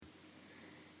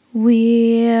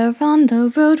We're on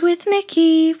the road with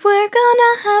Mickey, we're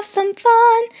gonna have some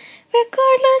fun.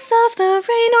 Regardless of the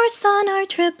rain or sun, our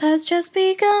trip has just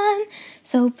begun.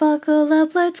 So buckle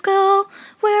up, let's go,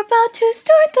 we're about to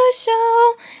start the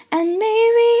show. And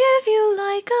maybe if you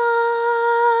like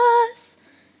us,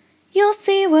 you'll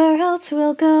see where else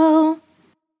we'll go.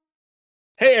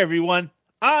 Hey everyone,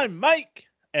 I'm Mike,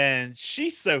 and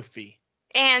she's Sophie,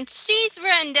 And she's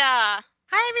Brenda.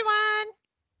 Hi, everyone.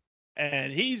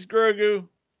 and he's Grogu.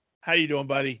 How you doing,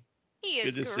 buddy? He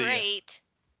is Good to see you. great.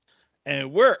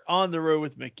 And we're on the road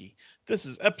with Mickey. This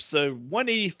is episode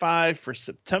 185 for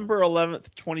September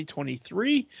 11th,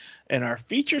 2023, and our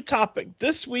feature topic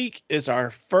this week is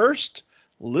our first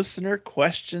listener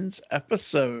questions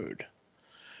episode.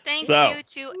 Thank So, you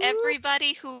to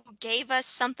everybody who gave us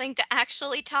something to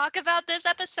actually talk about this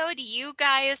episode. You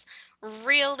guys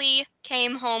really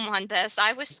came home on this.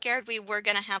 I was scared we were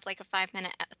going to have like a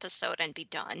 5-minute episode and be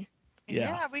done.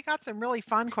 Yeah. We got some really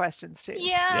fun questions too.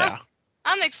 Yeah.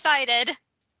 I'm excited.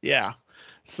 Yeah.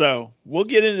 So we'll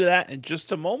get into that in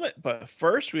just a moment. But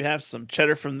first, we have some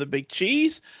cheddar from the Big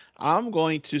Cheese. I'm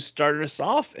going to start us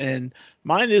off, and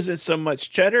mine isn't so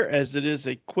much cheddar as it is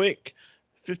a quick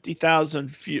 50,000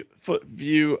 foot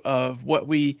view of what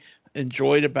we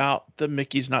enjoyed about the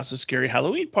Mickey's Not So Scary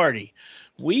Halloween Party.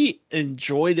 We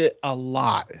enjoyed it a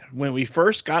lot. When we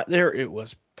first got there, it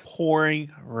was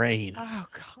pouring rain. Oh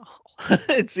God.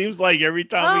 It seems like every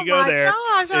time we go my there,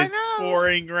 gosh, I it's know.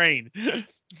 pouring rain.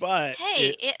 But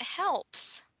Hey, it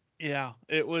helps. yeah,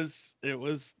 it was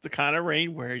the kind of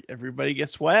rain where everybody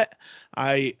gets wet.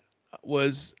 I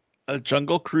was a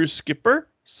Jungle Cruise skipper,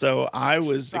 so I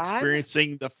was Fun.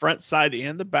 experiencing the front side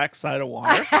and the back side of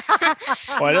water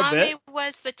quite a Mommy bit.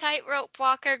 was the tightrope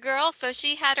walker girl, so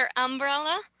she had her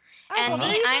umbrella. And well, me,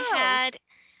 there you I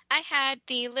go. had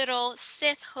the little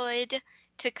Sith hood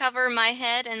to cover my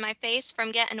head and my face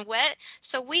from getting wet.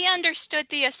 So we understood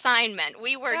the assignment.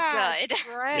 We were That's good.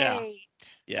 great.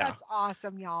 Yeah. That's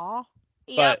awesome, y'all.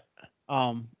 Yep.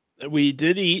 But we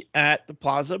did eat at the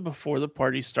plaza before the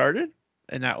party started,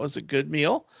 and that was a good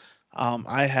meal.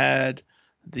 I had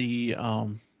the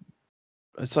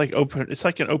it's like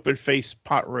an open face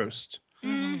pot roast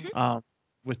hmm um,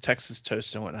 with Texas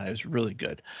toast and whatnot. It was really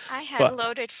good. I had But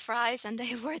loaded fries, and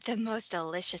they were the most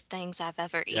delicious things I've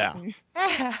ever yeah, eaten.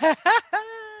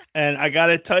 and I got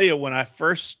to tell you, when I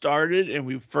first started and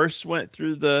we first went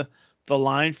through the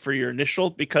line for your initial,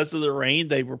 because of the rain,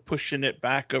 they were pushing it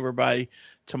back over by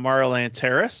Tomorrowland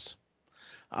Terrace.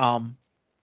 Um,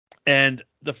 and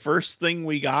the first thing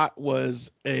we got was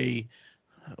a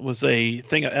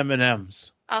thing of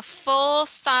M&Ms. A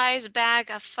full-size bag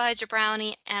of fudge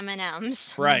brownie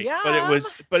M&Ms. Right. But it Yum.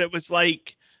 was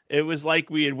it was like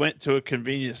we had went to a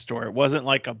convenience store. It wasn't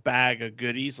like a bag of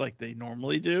goodies like they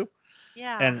normally do.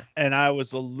 Yeah. And I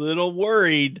was a little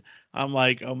worried. I'm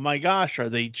like, "Oh my gosh, are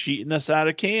they cheating us out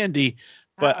of candy?"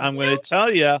 But Uh-oh. I'm going to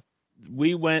tell you,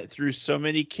 we went through so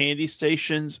many candy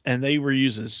stations and they were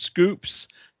using scoops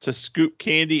to scoop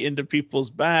candy into people's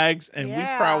bags, and we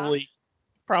Yeah.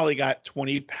 probably got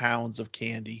 20 pounds of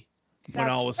candy when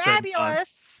That's all was said and done.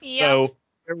 fabulous. Yep. So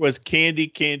there was candy,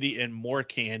 candy, and more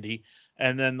candy.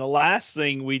 And then the last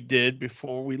thing we did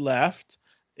before we left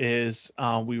is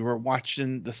we were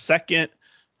watching the second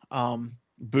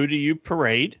Booty You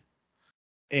parade,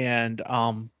 and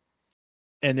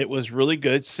it was really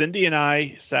good. Cindy and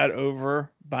I sat over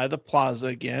by the plaza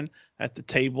again at the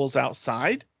tables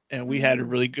outside, and we had a Mhm.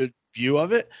 really good view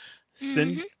of it. hmm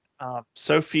Cindy,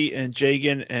 Sophie and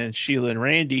Jagan and Sheila and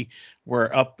Randy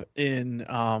were up in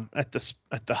at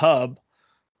the hub,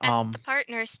 At um, the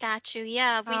partner statue,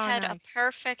 yeah, we Oh, had a nice.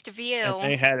 perfect and view.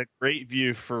 they had a great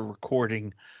view for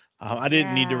recording. I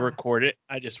didn't need to Yeah. record it;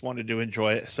 I just wanted to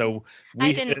enjoy it. So I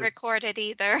we, didn't record it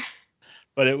either.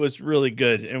 but it was really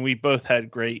good, and we both had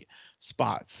great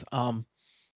spots.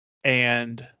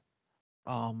 And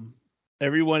um,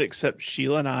 everyone except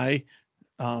Sheila and I,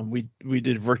 we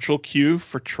did virtual queue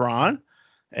for Tron,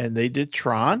 and they did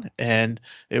Tron, and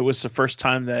it was the first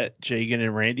time that Jagan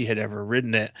and Randy had ever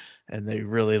ridden it, and they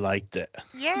really liked it.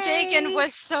 Jagan Yay.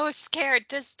 was so scared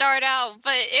to start out,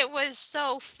 but it was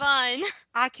so fun.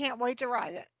 I can't wait to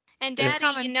ride it. And It's It, Daddy,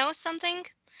 you coming. know something?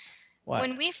 what?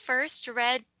 When we first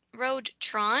rode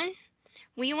Tron,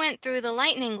 we went through the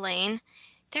lightning lane.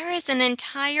 There is an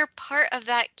entire part of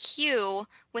that queue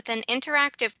with an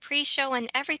interactive pre-show and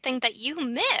everything that you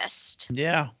missed.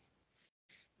 Yeah,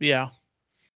 yeah,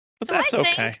 but So I that's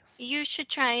okay. think you should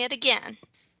try it again.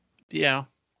 Yeah,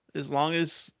 as long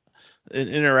as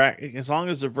as long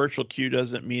as the virtual queue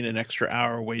doesn't mean an extra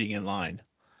hour waiting in line.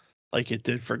 like it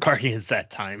did for Guardians that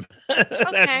time. That's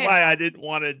Okay. why I didn't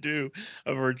want to do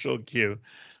a virtual queue.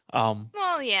 Um,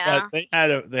 Well, but yeah. they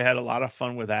had a lot of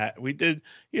fun with that. We did,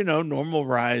 normal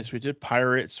rides. We did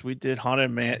Pirates. We did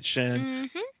Haunted Mansion.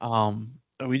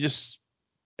 Mm-hmm. We just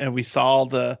and we saw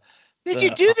Did you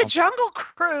the do the Jungle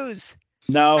Cruise?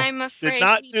 no, I'm did afraid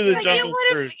not we do the But you didn't. Jungle would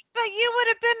have, Cruise. but you would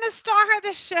have been the star of the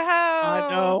I show.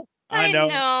 know, I I know.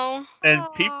 know. And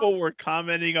Oh, people were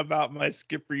commenting about my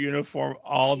skipper uniform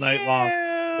all night long.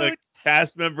 The cute.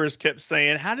 cast members kept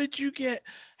saying,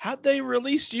 how'd they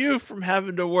release you from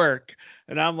having to work?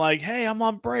 And I'm like, hey, I'm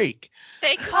on break.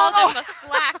 They called Oh, him a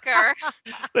slacker.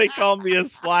 They called me a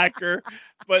slacker.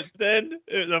 But then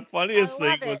the I funniest thing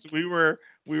love it. was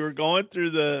we were going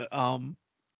through the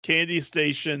candy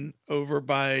station over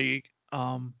by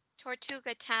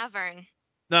Tortuga Tavern.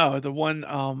 no, the one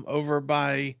over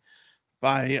by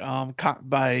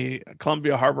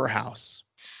Columbia Harbor House.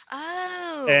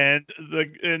 Oh. And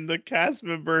the cast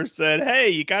member said, "Hey,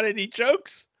 you got any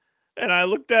jokes?" And I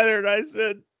looked at her and I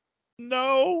said,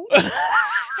 "No."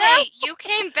 Hey, you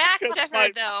came back to 'Cause her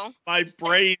though. my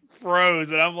brain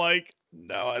froze and I'm like,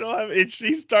 "No, I don't have." And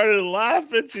she started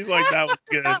laughing. She's like, "That was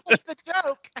good." That was the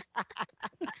joke.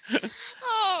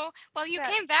 Oh, well, you That-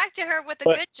 came back to her with a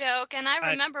But good joke, and I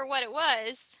I remember what it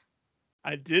was.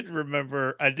 I did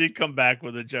remember. I did come back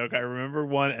with a joke. I remember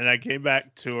one, and I came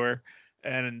back to her,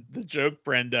 and the joke,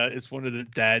 Brenda, is one of the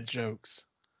dad jokes,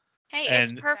 Hey,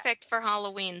 it's and perfect for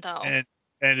Halloween though. and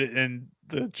and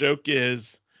the joke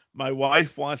is, my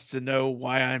wife wants to know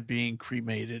why I'm being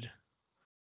cremated,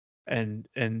 and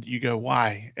you go,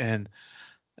 why? And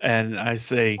I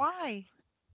say, Why?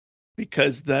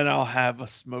 because then I'll have a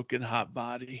smoking hot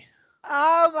body.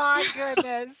 Oh my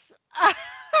goodness.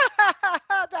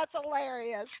 That's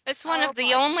hilarious. It's one Oh of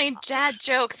the my, only dad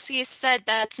jokes he's said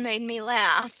that's made me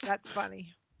laugh. that's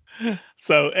funny.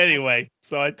 So That's anyway,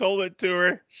 so I told it to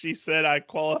her. She said I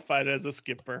qualified as a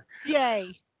skipper.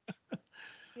 yay.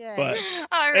 Yay. But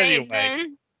All right anyway,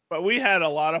 then. but we had a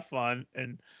lot of fun,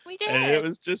 We and it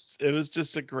did. was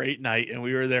just a great night, and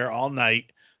we were there all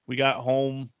night. We got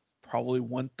home probably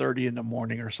 1:30 in the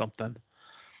morning or something.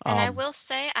 And I Um, will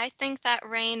say, I think that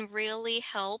rain really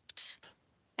helped.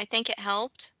 I think it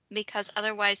helped because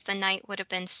otherwise the night would have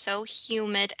been so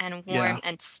humid and yeah. warm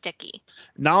and sticky.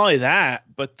 Not only that,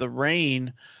 but the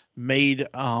rain made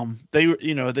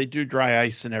they do dry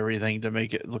ice and everything to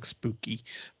make it look spooky,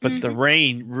 but the Hmm.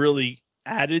 rain really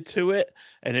added to it,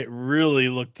 and it really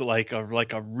looked like a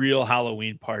real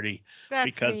Halloween party That's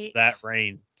because of neat. that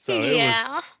rain.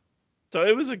 Yeah. So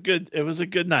it was a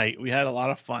good night. We had a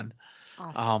lot of fun.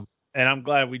 Awesome. And I'm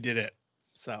glad we did it.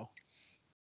 So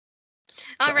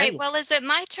All right. anyway, Well, is it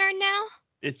my turn now?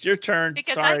 it's your turn.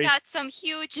 Because I Sorry. got some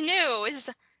huge news.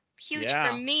 Huge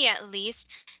for Yeah. me, at least.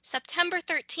 September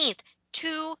 13th,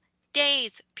 2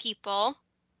 days, people.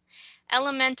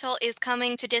 Elemental is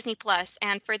coming to Disney Plus.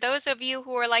 And for those of you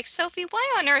who are like, Sophie,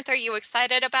 why on earth are you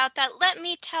excited about that? Let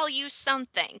me tell you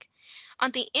something.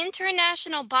 On the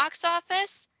international box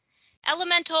office,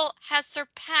 Elemental has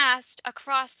surpassed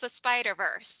Across the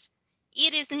Spider-Verse.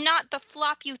 It is not the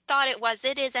flop you thought it was.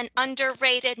 It is an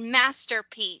underrated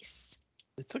masterpiece.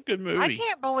 It's a good I movie.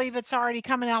 can't believe it's already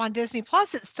coming out on Disney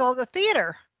Plus. It's still at the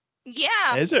theater.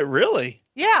 Yeah. Is it really?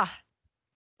 Yeah,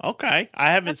 Okay.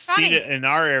 I haven't that's seen funny. it in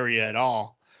our area at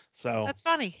all. So, That's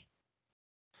funny.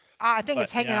 I think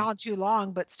it's but hanging yeah. on too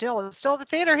long, but still, it's still at the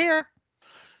theater here.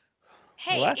 Well,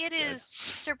 Hey, that's it good. is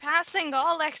surpassing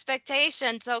all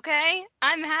expectations, okay?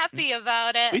 I'm happy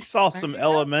about We it. saw There some you go.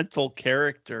 elemental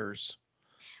characters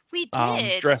We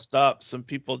did. dressed up. Some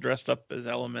people dressed up as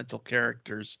elemental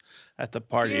characters at the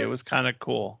party. It was Cute. kind of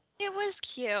cool. It was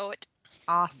cute.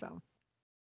 Awesome.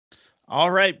 All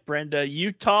right, Brenda,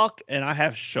 you talk, and I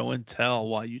have show and tell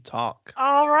while you talk.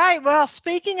 All right. Well,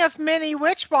 speaking of mini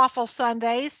witch waffle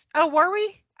sundaes, oh, were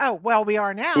we? Oh, well, we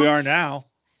are now. We are now.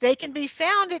 They can be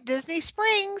found at Disney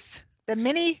Springs, the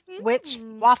mini witch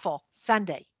Mm. waffle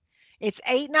sundae. It's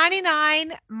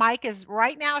 $8.99. Mike is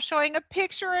right now showing a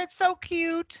picture. It's so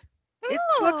cute. It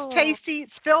looks Ooh. tasty.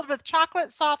 It's filled with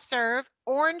chocolate soft serve,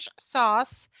 orange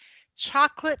sauce,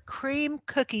 chocolate cream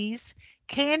cookies,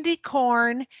 candy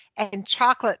corn, and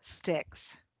chocolate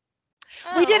sticks.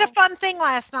 We did a Oh. fun thing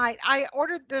last night. I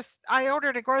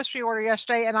ordered a grocery order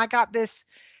yesterday, and I got this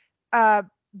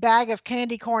bag of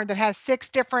candy corn that has 6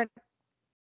 different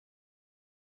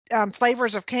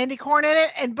flavors of candy corn in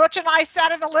it. And Butch and I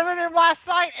sat in the living room last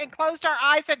night and closed our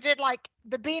eyes and did like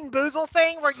the Bean Boozle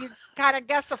thing where you kind of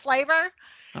guess the flavor.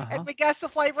 Uh-huh. And we guessed the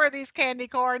flavor of these candy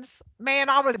corns. Man,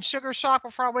 I was in sugar shock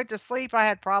before I went to sleep. I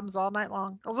had problems all night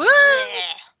long. I was,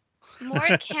 More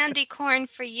candy corn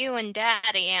for you and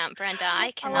Daddy, Aunt Brenda. I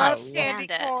I cannot love stand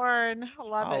candy it. corn. I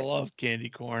love I it. love candy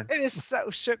corn. It is so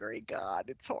sugary. God,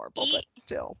 it's horrible, but Eat,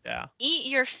 still. Yeah. eat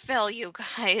your fill, you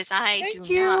guys. I do Thank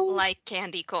not you. like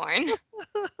candy corn.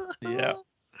 Yeah.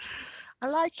 I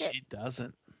like it. She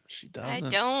doesn't. She I doesn't.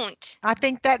 don't. I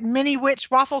think that mini witch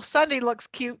waffle sundae looks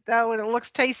cute though, and it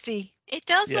looks tasty. It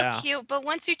does look Yeah. cute, but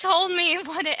once you told me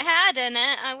what it had in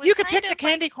it, I was You can kind pick of the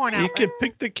candy like, corn You out. can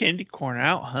pick the candy corn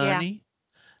out, Yeah. honey.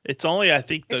 It's only, I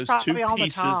think, It's those two probably on the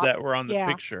pieces top. that were on the Yeah.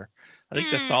 picture. I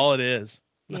think that's Hmm. all it is.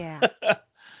 Yeah.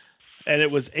 And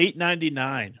it was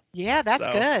 $8.99. Yeah, that's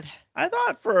So, good. I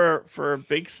thought for a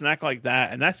big snack like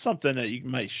that, and that's something that you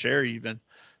might share even.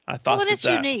 I Well, thought and that it's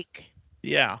that unique.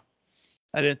 yeah,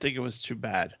 I didn't think it was too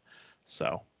bad.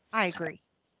 So I agree.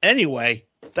 anyway,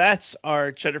 that's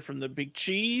our cheddar from the big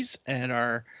cheese and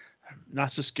our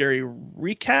not so scary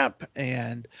recap.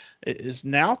 And it is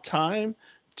now time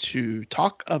to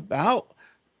talk about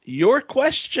your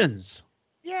questions.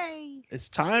 Yay. It's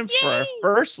time for our Yay!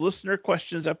 first listener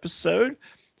questions episode.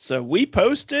 So we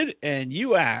posted and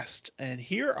you asked, and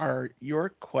here are your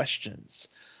questions.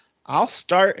 I'll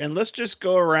start and let's just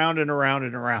go around and around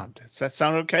and around. Does that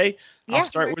sound okay? I'll Yeah.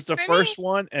 start with Works the for first me.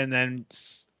 one and then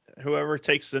whoever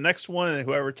takes the next one and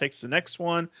whoever takes the next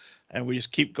one, and we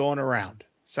just keep going around.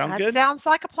 Sound That good? sounds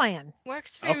like a plan.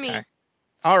 Works for Okay. me.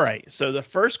 All right. So the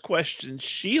first question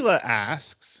Sheila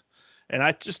asks, and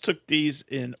I just took these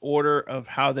in order of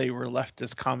how they were left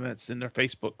as comments in their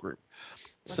Facebook group.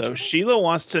 So Wonderful. Sheila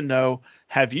wants to know,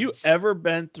 have you ever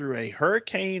been through a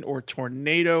hurricane or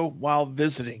tornado while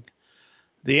visiting?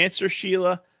 The answer,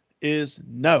 Sheila, is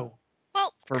no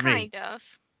Well, for me. kind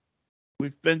of.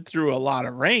 We've been through a lot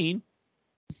of rain,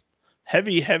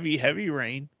 heavy, heavy, heavy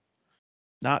rain.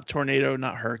 Not tornado,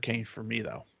 not hurricane for me,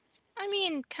 though. I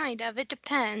mean, kind of. It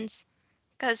depends.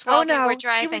 Because Oh while we were no, you would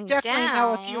driving definitely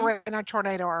know if you down, were in a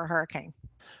tornado or a hurricane.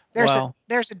 Well,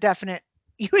 There's a definite.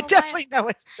 You would Well, definitely know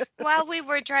it. while we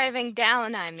were driving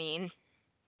down, I mean.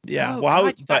 yeah. Oh Well,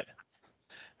 God, you got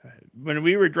but when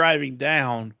we were driving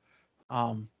down,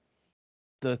 um,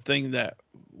 the thing that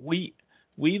we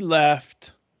we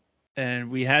left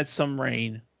and we had some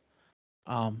rain,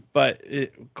 but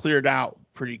it cleared out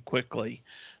pretty quickly,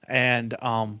 and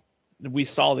we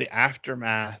saw the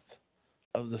aftermath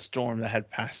of the storm that had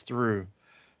passed through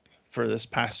for this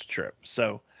past trip.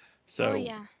 So, Oh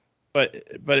yeah. but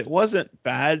it wasn't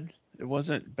bad. It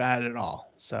wasn't bad at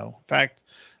all. So, in fact,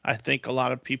 I think a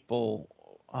lot of people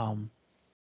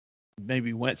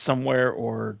maybe went somewhere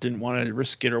or didn't want to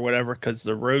risk it or whatever because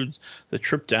the roads, the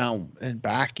trip down and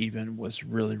back even was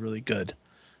really, really good.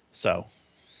 So,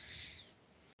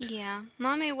 Yeah,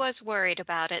 Mommy was worried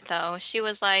about it though. She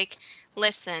was like,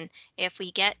 "Listen, if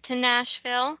we get to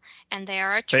Nashville and there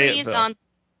are trees Fayetteville, on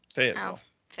Fayetteville.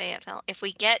 Fayetteville, if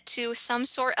we get to some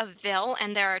sort of ville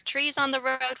and there are trees on the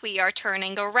road, we are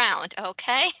turning around,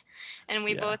 okay?" And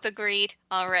we Yeah. both agreed,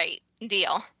 "All right,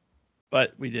 deal."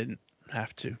 But we didn't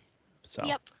have to. So,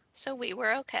 Yep. So we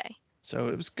were okay. so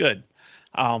it was good.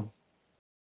 Um,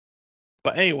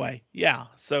 but anyway, yeah.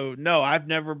 So no, I've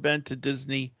never been to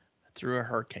Disney through a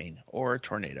hurricane or a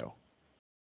tornado.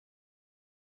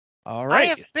 All I right.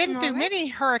 have been All through right. many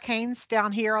hurricanes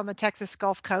down here on the Texas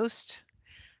Gulf Coast.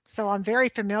 So I'm very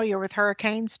familiar with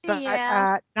hurricanes, but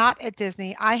Yeah. not at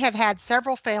Disney. I have had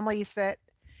several families that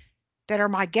are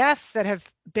my guests that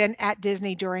have been at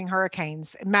Disney during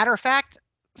hurricanes. Matter of fact,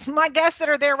 my guests that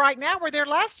are there right now were there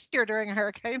last year during a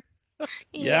hurricane.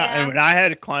 Yeah, and Yeah. when I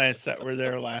had clients that were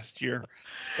there last year,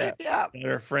 that Yeah. that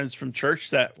are friends from church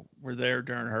that were there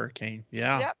during hurricane.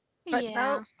 Yeah. Yep. But Yeah.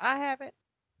 no, I haven't.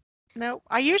 No,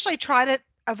 I usually try to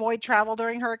avoid travel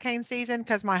during hurricane season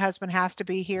because my husband has to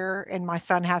be here and my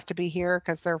son has to be here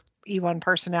because they're E1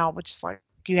 personnel, which is like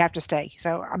you have to stay.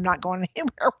 So I'm not going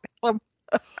anywhere with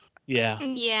them. Yeah.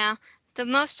 Yeah. The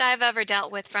most I've ever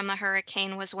dealt with from a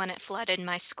hurricane was when it flooded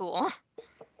my school.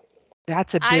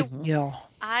 That's a I big deal.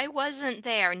 I wasn't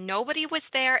there. Nobody was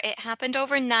there. It happened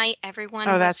overnight. Everyone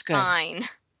Oh, was that's good. fine.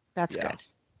 That's Yeah. good.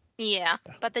 Yeah,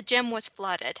 but the gym was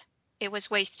flooded. It was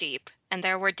waist deep, and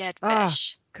there were dead Ah.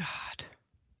 fish. God.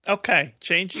 Okay,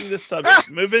 changing the subject.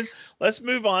 Let's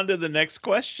move on to the next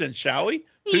question, shall we?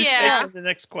 Who's Yeah. taking the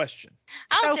next question?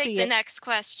 I'll Sophie take the it. next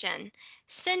question.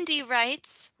 Cindy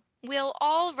writes, "Will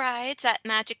all rides at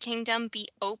Magic Kingdom be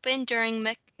open during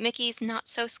Mickey's Not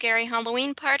So Scary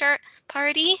Halloween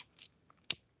party?"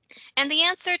 And the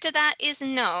answer to that is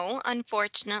no,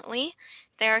 unfortunately.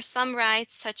 There are some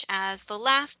rides, such as the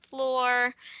Laugh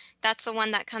Floor. That's the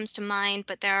one that comes to mind,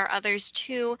 but there are others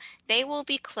too. They will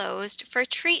be closed for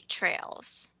treat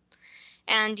trails.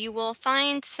 And you will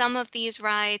find some of these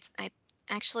rides,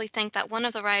 actually think that one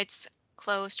of the rides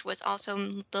closed was also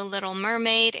The Little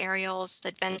Mermaid, Ariel's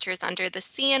Adventures Under the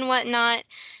Sea and whatnot.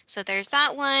 So there's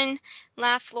that one.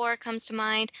 Laugh Floor comes to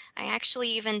mind. I actually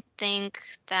even think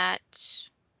that,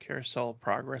 Carousel of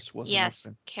Progress wasn't yes,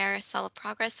 open. Carousel of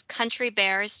Progress, Country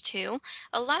Bears too.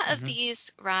 A lot of Mhm.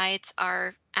 these rides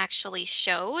are actually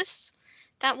shows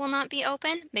that will not be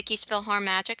open. Mickey's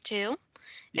PhilharMagic too.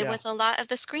 It Yeah. was a lot of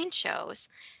the screen shows,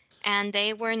 and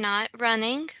they were not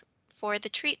running for the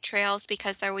treat trails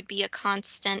because there would be a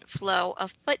constant flow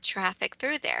of foot traffic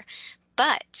through there.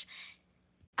 But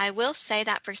I will say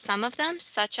that for some of them,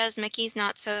 such as Mickey's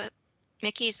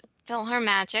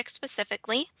PhilharMagic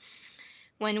specifically,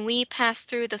 when we passed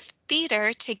through the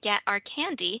theater to get our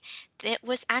candy, it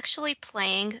was actually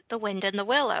playing The Wind in the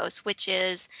Willows, which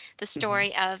is the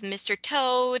story of Mr.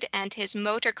 Toad and his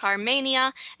motor car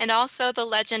mania, and also the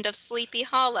legend of Sleepy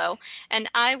Hollow. And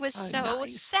I was Oh, so nice.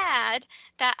 sad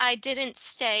that I didn't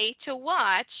stay to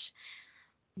watch,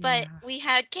 but Yeah. we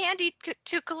had candy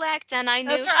to collect, and I knew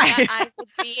That's that right. I would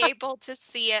be able to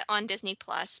see it on Disney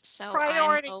Plus, so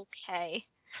I'm Priorities. okay.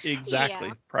 Yeah.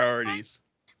 Exactly. Priorities.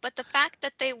 But the fact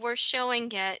that they were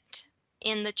showing it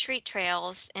in the treat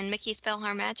trails in Mickey's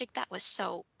PhilharMagic, that was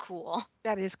so cool.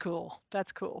 That is cool.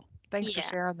 That's cool. Thanks for Yeah.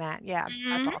 sharing that. Yeah,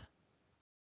 that's hmm awesome.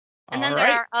 And All then there right.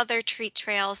 are other treat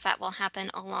trails that will happen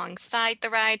alongside the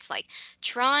rides. Like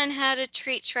Tron had a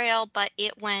treat trail, but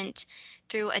it went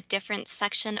through a different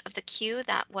section of the queue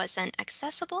that wasn't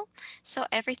accessible. So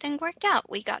everything worked out.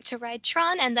 We got to ride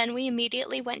Tron, and then we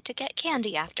immediately went to get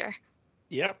candy after.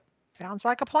 Yep. Sounds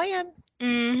like a plan.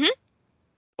 hmm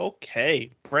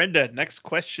Okay. Brenda, next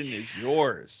question is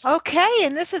yours. Okay,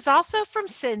 and this is also from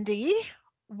Cindy.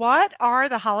 What are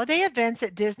the holiday events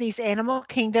at Disney's Animal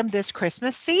Kingdom this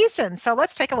Christmas season? So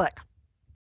let's take a look.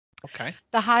 Okay.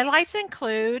 The highlights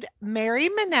include Merry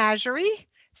Menagerie,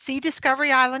 see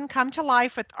Discovery Island come to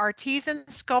life with artisan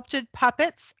sculpted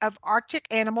puppets of Arctic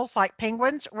animals like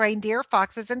penguins, reindeer,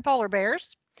 foxes, and polar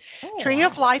bears. Oh, Tree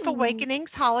of wow. Life Ooh.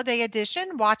 Awakenings Holiday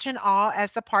Edition. Watch in awe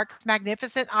as the park's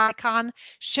magnificent icon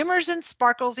shimmers and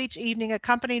sparkles each evening,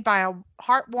 accompanied by a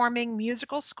heartwarming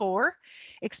musical score.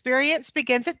 Experience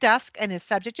begins at dusk and is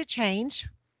subject to change.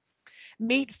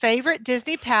 Meet favorite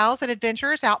Disney pals at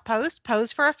Adventurers Outpost.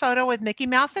 Pose for a photo with Mickey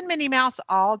Mouse and Minnie Mouse,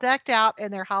 all decked out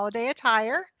in their holiday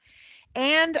attire.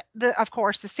 And of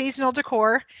course, the seasonal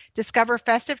decor. Discover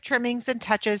festive trimmings and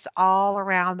touches all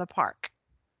around the park.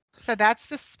 So that's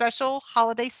the special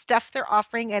holiday stuff they're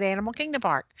offering at Animal Kingdom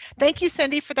Park. Thank you,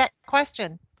 Cindy, for that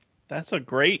question. That's a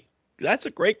great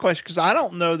question because I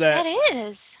don't know That that,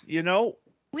 is. you know,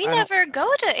 We I don't never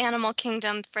go to Animal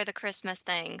Kingdom for the Christmas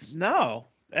things. know.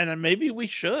 And maybe we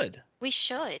should. We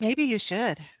should. Maybe you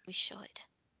should. We should.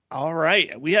 All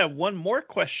right. We have one more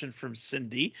question from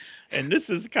Cindy, and this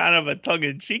is kind of a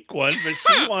tongue-in-cheek one, but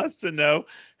she wants to know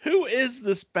who is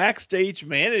this backstage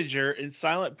manager and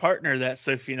silent partner that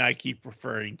Sophie and I keep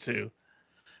referring to?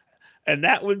 And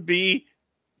that would be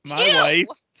my You! wife,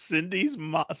 Cindy's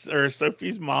mom, or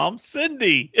Sophie's mom,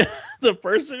 Cindy, the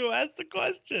person who asked the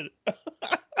question.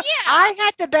 Yeah. I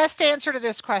had the best answer to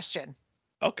this question.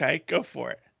 Okay, go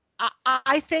for it.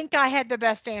 I think I had the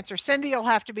best answer. Cindy will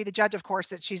have to be the judge, of course,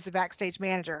 that she's the backstage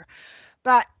manager.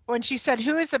 But when she said,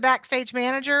 "Who is the backstage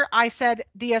manager?" I said,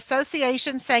 the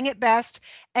association sang it best.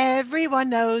 Everyone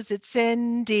knows it's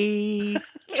Cindy.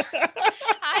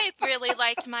 I really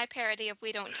liked my parody of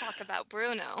We Don't Talk About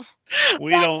Bruno. We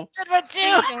That's don't a good one, We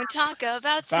too. don't talk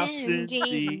about about Cindy.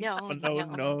 Cindy. No, Oh, no,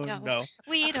 no, no, no. no.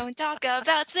 We don't talk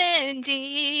about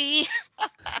Cindy.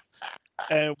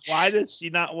 And why does she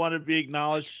not want to be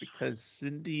acknowledged? Because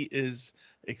Cindy is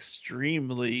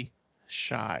extremely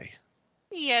shy.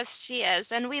 Yes, she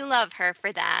is, and we love her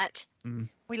for that.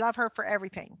 We love her for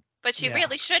everything. But she Yeah.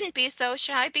 really shouldn't be so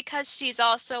shy because she's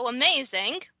also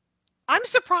amazing. I'm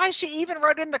surprised she even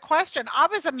wrote in the question. I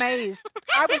was amazed.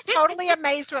 I was totally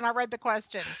amazed when I read the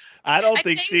question. I don't I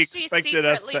think she she expected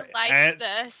us secretly to likes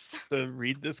this. to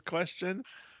read this question.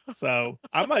 So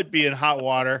I might be in hot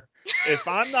water. If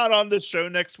I'm not on this show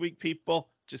next week, people,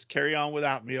 just carry on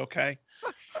without me, okay?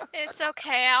 It's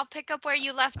okay. I'll pick up where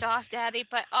you left off, Daddy.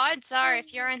 But odds are,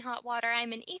 if you're in hot water,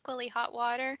 I'm in equally hot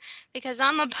water because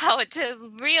I'm about to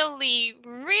really,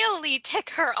 really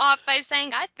tick her off by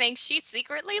saying I think she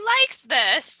secretly likes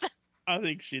this. I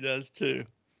think she does too.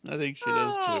 I think she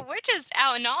does too. We're just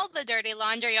out in all the dirty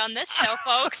laundry on this show,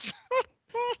 folks.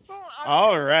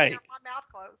 All right. My mouth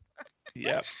closed.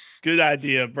 Yep. Good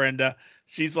idea, Brenda.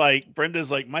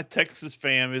 Brenda's like, my Texas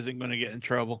fam isn't going to get in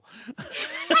trouble.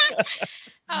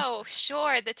 Oh,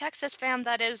 sure. The Texas fam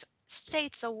that is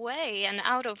states away and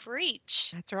out of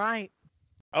reach. That's right.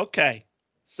 Okay.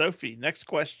 Sophie, next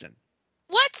question.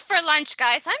 What's for lunch,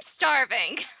 guys? I'm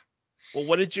starving. Well,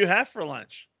 what did you have for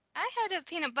lunch? I had a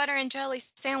peanut butter and jelly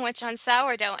sandwich on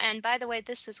sourdough. And by the way,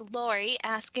 this is Lori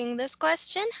asking this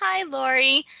question. Hi,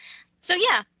 Lori. So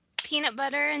yeah, peanut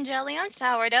butter and jelly on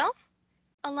sourdough,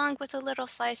 along with a little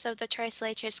slice of the tres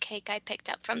leches cake I picked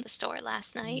up from the store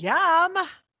last night. Yum.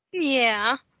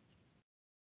 Yeah.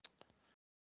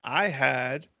 I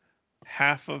had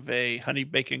half of a honey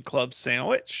bacon club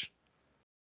sandwich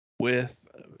with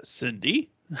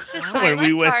Cindy The when silent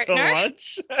we went partner. to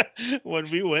lunch. When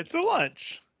we went to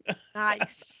lunch.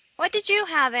 Nice. What did you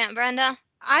have, Aunt Brenda?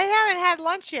 I haven't had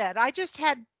lunch yet. I just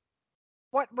had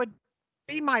what would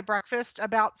be my breakfast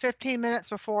about 15 minutes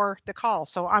before the call.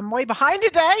 So I'm way behind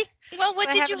today. Well, what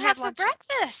I did you haven't had have for lunch yet.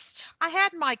 breakfast? I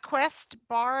had my Quest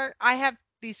bar. I have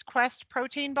these Quest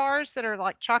protein bars that are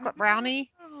like chocolate brownie.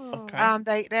 Oh.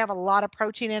 Okay. They have a lot of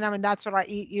protein in them, and that's what I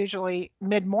eat usually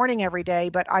mid-morning every day,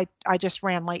 but I just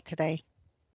ran late today.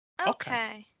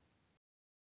 Okay.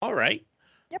 All right.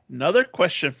 Yep. Another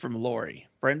question from Lori.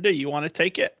 Brenda, you want to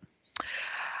take it?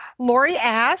 Lori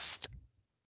asked,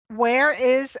 where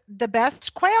is the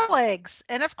best quail eggs?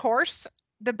 And of course,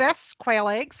 the best quail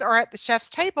eggs are at the chef's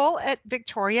table at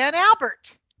Victoria and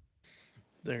Albert.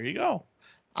 There you go.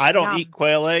 I don't Yum. eat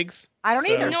quail eggs. I don't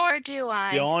either. Nor do The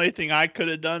I. only thing I could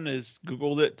have done is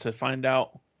Googled it to find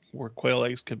out where quail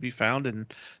eggs could be found,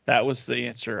 and that was the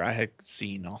answer I had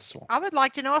seen also. I would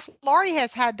like to know if Lori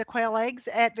has had the quail eggs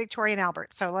at Victoria and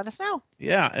Albert, so let us know.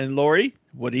 Yeah, and Lori,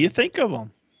 what do you think of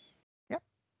them? Yep.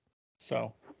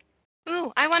 So,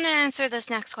 Ooh, I want to answer this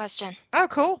next question. Oh,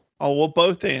 cool. we'll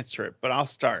both answer it, but I'll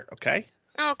start, okay?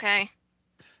 Okay.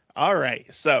 All right.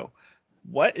 So,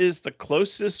 what is the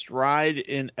closest ride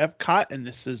in Epcot? And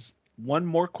this is one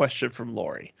more question from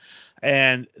Lori.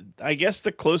 And I guess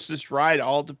the closest ride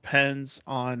all depends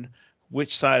on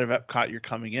which side of Epcot you're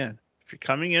coming in. If you're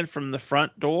coming in from the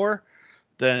front door,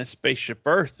 then it's Spaceship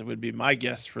Earth. It would be my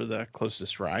guess for the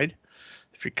closest ride.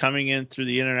 If you're coming in through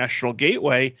the International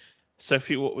Gateway,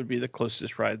 Sophie, what would be the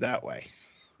closest ride that way?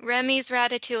 Remy's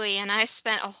Ratatouille, and I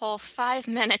spent a whole 5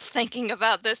 minutes thinking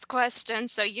about this question,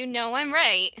 so you know I'm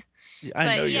right. I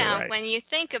know But you're yeah, right. when you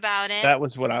think about it, That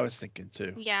was what I was thinking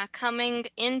too. yeah, coming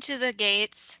into the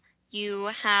gates, you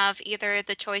have either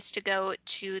the choice to go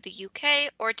to the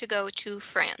UK or to go to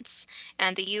France.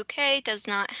 And the UK does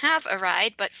not have a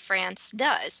ride, but France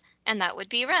does. And that would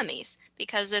be Remy's,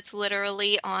 because it's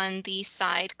literally on the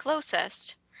side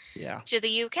closest Yeah. to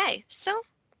the UK. So,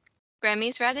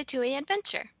 Remy's Ratatouille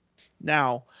Adventure.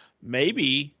 Now,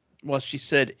 maybe, well, she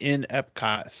said in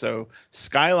Epcot, so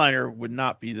Skyliner would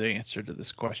not be the answer to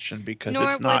this question because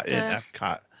Nor it's not would in the-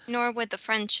 Epcot. Nor would the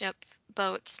friendship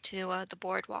boats to the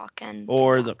boardwalk and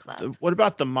Or the the, yacht club. what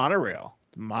about the monorail?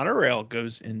 The monorail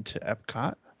goes into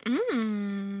Epcot.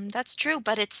 That's true,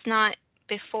 but it's not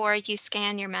before you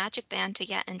scan your magic band to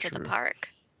get into the True.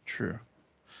 park. True.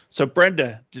 So,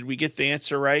 Brenda, did we get the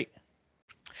answer right?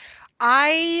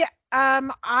 I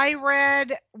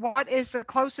read what is the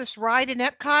closest ride in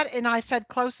Epcot, and I said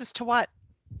closest to what?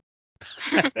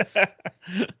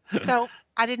 So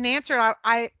I didn't answer it.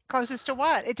 I closest to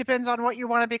what? It depends on what you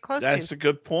want to be close That's to. a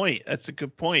good point. That's a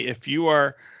good point. If you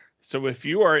are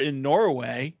in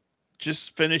Norway,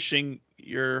 just finishing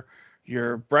your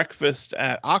breakfast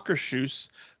at Akershus,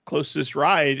 closest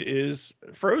ride is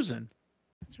Frozen.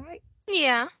 That's right.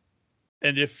 Yeah.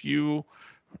 And if you,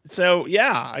 so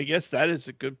yeah, I guess that is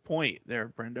a good point there,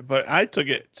 Brenda. But I took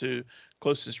it to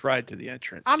closest ride to the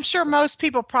entrance. I'm sure So, most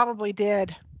people probably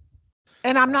did.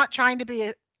 And I'm not trying to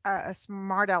be a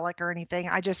smart aleck or anything.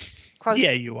 I just close.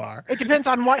 yeah, you are. It depends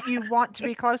on what you want to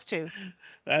be close to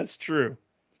That's true.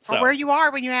 So or where you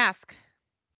are when you ask.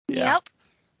 yeah, Yep.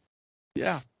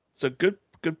 yeah. So good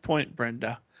point,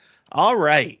 Brenda. All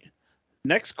right.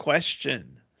 Next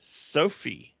question,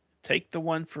 Sophie. Take the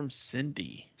one from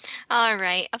Cindy. All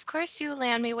right. Of course, you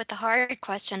land me with the hard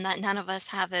question that none of us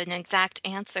have an exact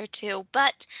answer to.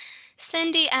 But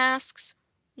Cindy asks,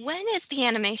 when is the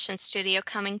animation studio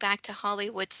coming back to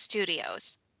Hollywood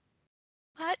Studios?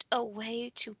 What a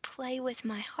way to play with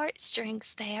my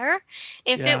heartstrings there.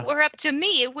 If Yeah. it were up to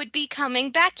me, it would be coming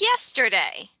back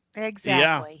yesterday.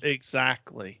 Exactly. Yeah,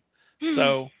 exactly.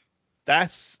 So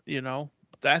that's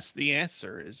the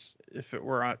answer. Is if it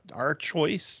were our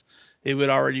choice, it would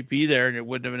already be there and it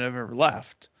wouldn't have never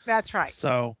left. That's right. So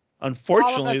All of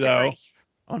unfortunately us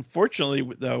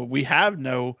though, we have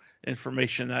no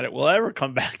information that it will ever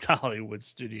come back to Hollywood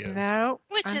Studios. agree. No.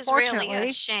 Which is really a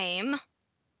Unfortunately. shame.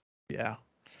 Yeah.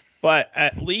 But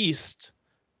at least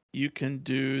you can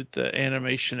do the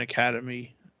Animation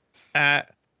Academy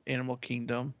at Animal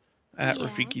Kingdom at Yeah.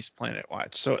 Rafiki's Planet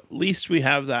Watch. So at least we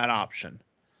have that option.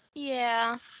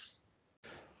 Yeah.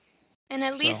 And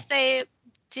at So- least they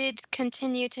did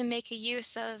continue to make a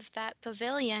use of that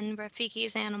pavilion,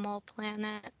 Rafiki's Animal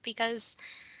Planet, because,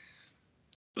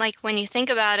 like, when you think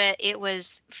about it, it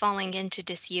was falling into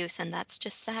disuse, and that's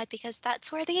just sad because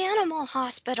that's where the animal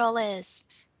hospital is.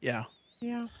 Yeah.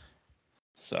 Yeah.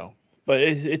 So, but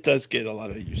it does get a lot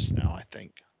of use now, I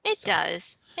think. It So,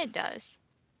 does. It does.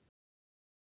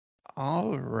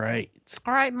 All right.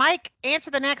 All right, Mike,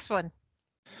 answer the next one.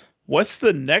 What's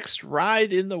the next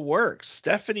ride in the works?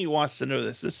 Stephanie wants to know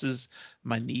this. This is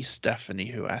my niece Stephanie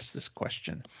who asked this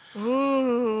question.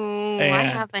 Ooh, I And-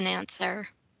 have an answer.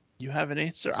 You have an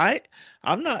answer?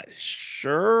 I'm not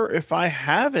sure if I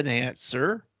have an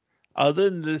answer other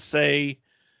than to say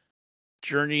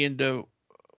Journey into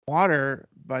Water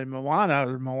by Moana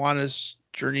or Moana's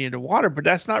Journey into Water, but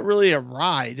that's not really a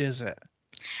ride, is it?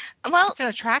 Well, It's an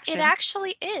attraction. it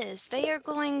actually is. They are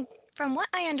going, from what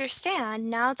I understand,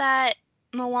 now that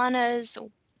Moana's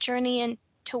Journey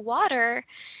into Water,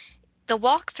 the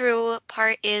walkthrough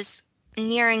part is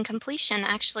nearing completion.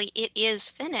 Actually, it is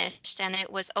finished and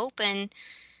it was open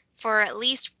for at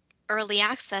least early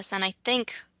access, and I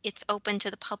think it's open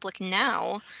to the public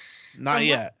now. Not From what-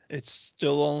 yet. It's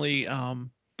still only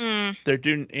Mm, they're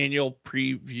doing annual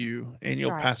preview,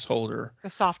 annual Right. pass holder The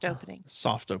soft opening.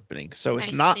 soft opening. So it's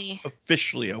I not see.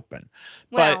 officially open,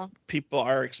 well, but people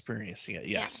are experiencing it.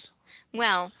 Yes. yes.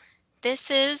 Well, this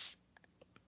is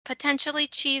potentially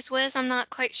Cheese Whiz. I'm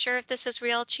not quite sure if this is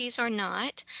real cheese or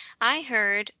not. I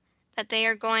heard that they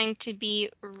are going to be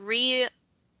redoing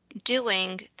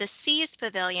the Seas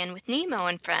Pavilion with Nemo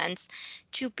and Friends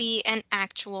to be an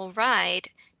actual ride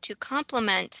to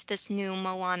complement this new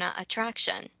Moana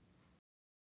attraction.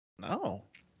 Oh.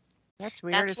 That's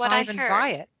weird. That's It's what not I even heard. by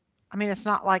it. I mean, it's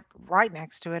not like right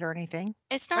next to it or anything.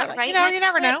 It's not But, right you next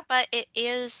never to it, know. but it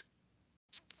is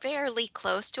fairly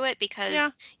close to it because Yeah.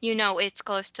 it's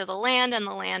close to the land and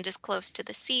the land is close to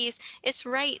the seas. It's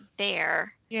right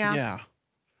there. Yeah. Yeah.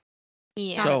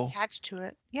 Yeah. Not So- attached to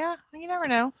it. Yeah. You never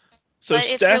know. So But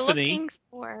if you're Stephanie, looking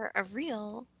for a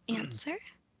real answer,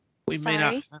 we may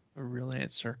not sorry. have a real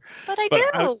answer. but I But do.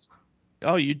 I was-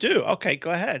 Oh, you do? Okay,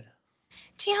 go ahead.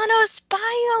 Tiano's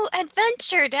Bio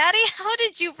Adventure, Daddy. How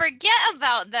did you forget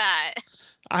about that?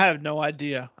 I have no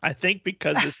idea. I think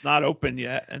because it's not open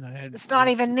yet, and I had It's not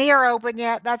even near open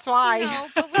yet. That's why. No,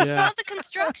 but we Yeah. saw the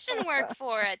construction work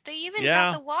for it. They even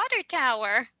Yeah. got the water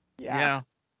tower. Yeah.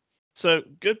 So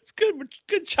good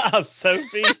job,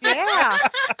 Sophie. Yeah.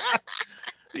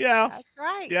 Yeah. That's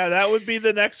right. Yeah, that would be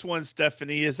the next one,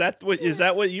 Stephanie. Is that what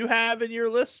you have in your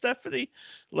list, Stephanie?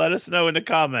 Let us know in the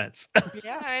comments.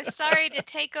 Yeah. Sorry to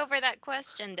take over that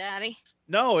question, Daddy.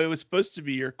 No, it was supposed to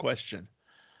be your question.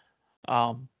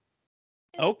 Yes.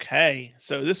 Okay,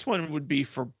 so this one would be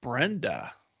for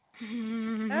Brenda.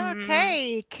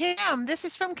 Okay, Kim. This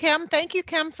is from Kim. Thank you,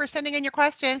 Kim, for sending in your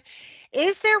question.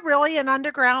 Is there really an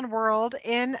underground world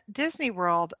in Disney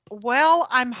World? Well,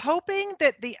 I'm hoping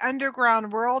that the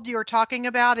underground world you're talking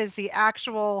about is the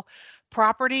actual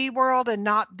property world and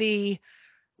not the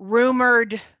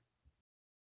rumored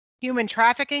human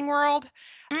trafficking world.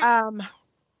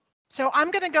 So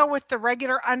I'm going to go with the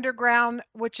regular underground,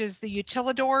 which is the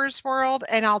Utilidors world.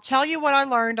 And I'll tell you what I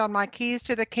learned on my Keys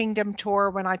to the Kingdom tour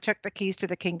when I took the Keys to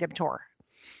the Kingdom tour.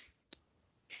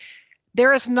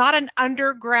 There is not an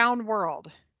underground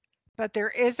world, but there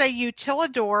is a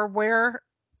Utilidor where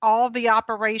all the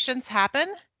operations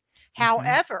happen.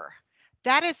 However,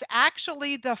 that is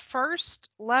actually the first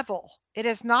level. It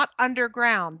is not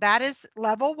underground. That is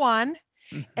level 1,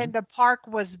 Mhm. and the park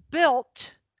was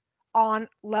built on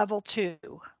level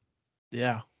 2.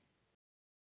 Yeah.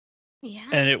 Yeah.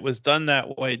 And it was done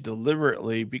that way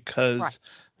deliberately because Right.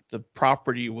 the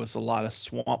property was a lot of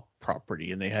swamp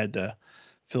property and they had to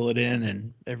fill it in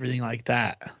and everything like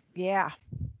that. Yeah.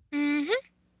 Mm-hmm.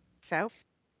 So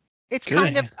it's Good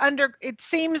kind of it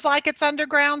seems like it's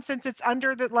underground since it's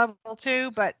under the level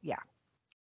 2, but yeah,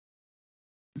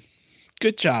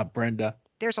 Good job, Brenda.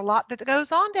 there's a lot that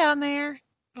goes on down there.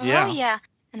 Yeah. Oh, yeah.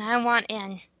 And I want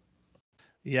in.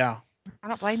 Yeah. I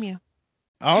don't blame you.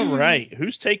 All right.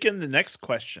 Who's taking the next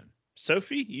question?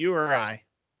 Sophie, you or I?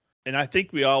 And I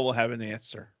think we all will have an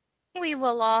answer. We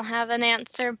will all have an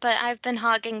answer, but I've been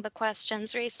hogging the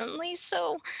questions recently,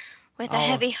 so with a Oh.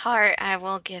 heavy heart, I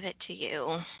will give it to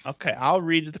you. Okay, I'll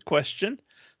read the question.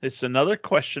 It's another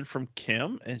question from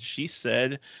Kim, and she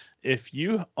said, if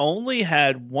you only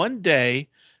had one day,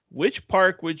 which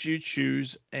park would you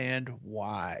choose and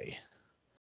why?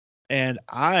 And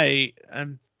I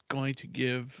am going to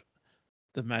give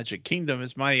the Magic Kingdom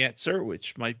is my answer,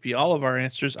 which might be all of our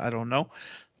answers. I don't know.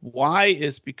 Why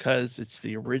is because it's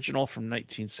the original from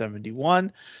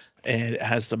 1971, and it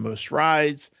has the most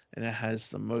rides, and it has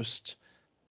the most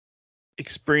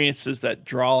experiences that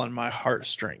draw on my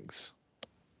heartstrings.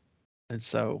 And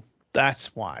so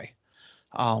that's why.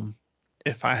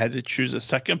 If I had to choose a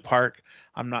second park,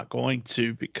 I'm not going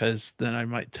to, because then I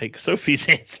might take Sophie's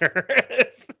answer.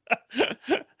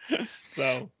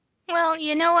 So, Well,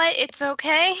 you know what? It's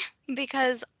okay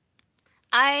because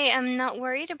I am not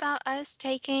worried about us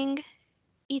taking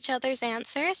each other's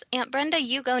answers. Aunt Brenda,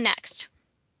 you go next.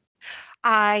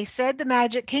 I said the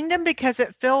Magic Kingdom because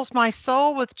it fills my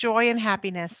soul with joy and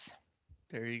happiness.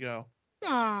 there you go.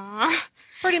 Aww.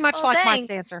 Pretty much Well, like dang. Mike's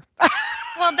answer.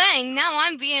 Well, dang, now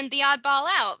I'm being the oddball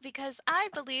out because I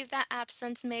believe that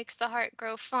absence makes the heart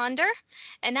grow fonder.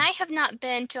 And I have not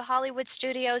been to Hollywood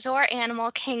Studios or Animal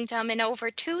Kingdom in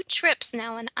over 2 trips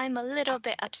now, and I'm a little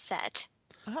bit upset.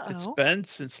 It's Uh-oh. been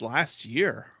since last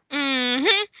year.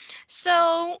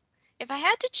 So, if I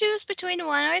had to choose between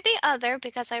one or the other,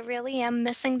 because I really am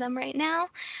missing them right now,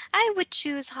 I would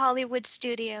choose Hollywood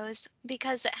Studios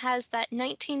because it has that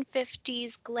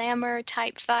 1950s glamour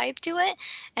type vibe to it,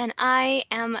 and I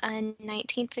am a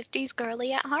 1950s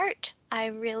girly at heart. I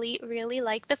really, really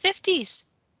like the 50s.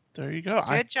 There you go.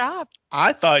 Good job.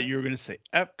 I thought you were going to say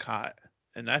Epcot,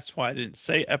 and that's why I didn't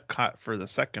say Epcot for the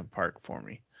second park for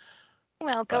me.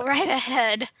 Well, go But- right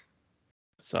ahead.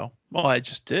 So, well, I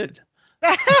just did.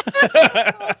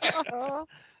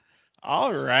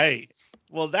 All right.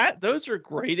 Well, those are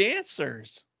great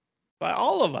answers by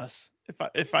all of us,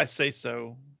 if I say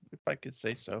so, if I could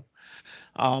say so.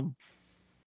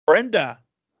 Brenda,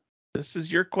 this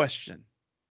is your question.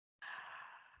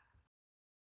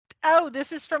 Oh,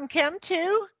 this is from Kim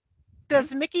too.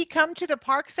 Does Mickey come to the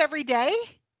parks every day?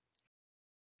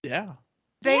 Yeah.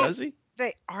 They Does he?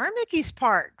 they are Mickey's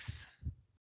parks.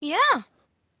 Yeah.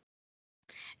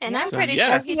 And Yeah. I'm So, pretty yes.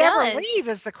 sure Does he he ever does. leave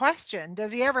is the question.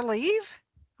 Does he ever leave?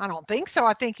 I don't think so.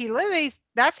 I think he lives.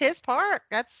 That's his park.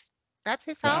 That's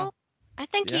his Yeah. home. I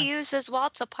think Yeah. he uses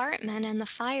Walt's apartment in the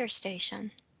fire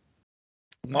station.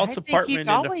 Walt's I think he's apartment in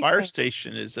the always fire there.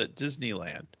 station is at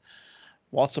Disneyland.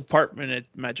 Walt's apartment at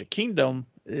Magic Kingdom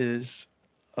is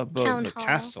above Town the Hall.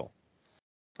 castle,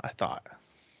 I thought.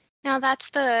 Now that's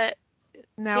the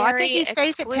No, I think very he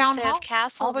stays at Town Hall exclusive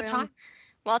castle all the room. time.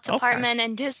 Walt's Okay. apartment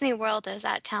in Disney World is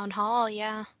at Town Hall,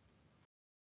 yeah.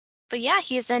 But yeah,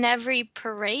 he's in every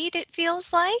parade, it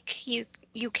feels like. You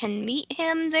can meet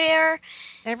him there.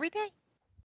 Every day.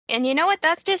 And you know what?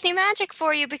 That's Disney magic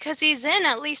for you because he's in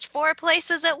at least 4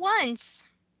 places at once.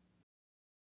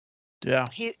 Yeah.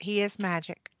 He is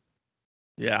magic.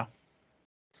 Yeah.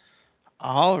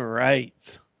 All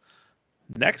right.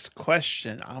 Next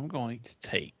question I'm going to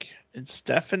take. And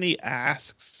Stephanie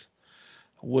asks,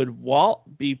 would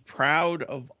Walt be proud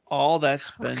of all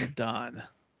that's been done?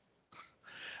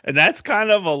 And that's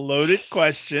kind of a loaded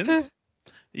question.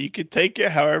 You could take it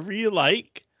however you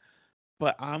like,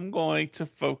 but I'm going to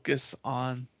focus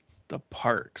on the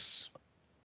parks.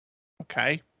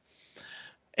 Okay.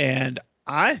 And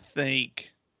I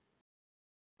think,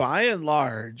 by and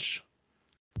large,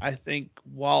 I think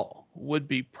Walt would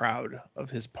be proud of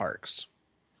his parks.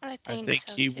 I I think think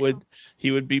so he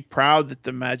too. would be proud that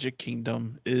the Magic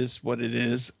Kingdom is what it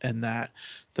is, and that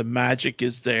the magic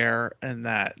is there, and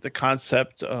that the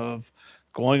concept of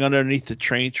going underneath the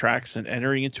train tracks and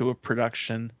entering into a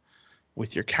production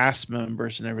with your cast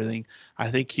members and everything, I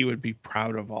think he would be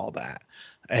proud of all that.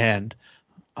 And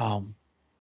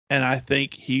I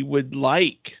think he would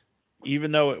like,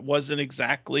 even though it wasn't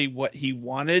exactly what he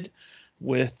wanted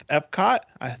with Epcot,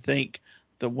 I think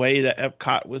the way that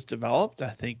Epcot was developed, I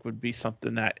think would be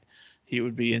something that he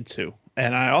would be into.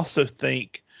 And I also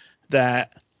think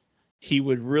that he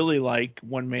would really like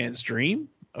One Man's Dream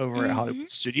over at Hollywood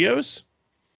Studios.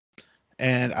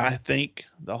 And I think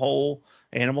the whole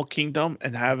Animal Kingdom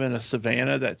and having a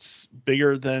savannah that's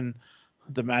bigger than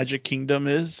the Magic Kingdom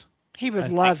is. He would I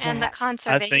love think- And the that.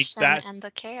 conservation that's- and the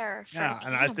care for Yeah, the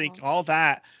and animals. I think all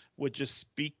that would just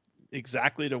speak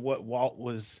exactly to what Walt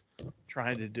was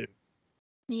trying to do.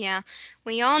 Yeah,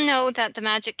 we all know that the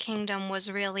Magic Kingdom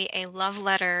was really a love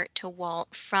letter to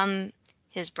Walt from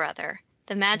his brother.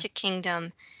 The Magic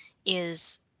Kingdom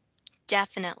is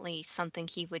definitely something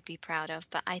he would be proud of,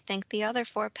 but I think the other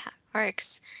 4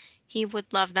 parks, he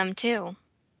would love them too.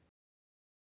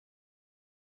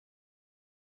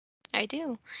 I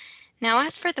do. Now,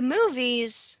 as for the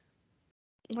movies,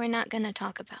 we're not going to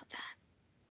talk about that.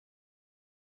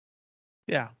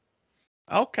 Yeah.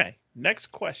 Okay. Next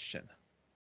question.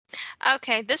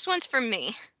 Okay, this one's for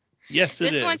me. Yes, it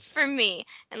is. This one's for me.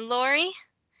 And Lori,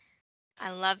 I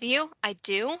love you, I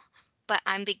do, but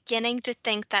I'm beginning to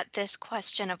think that this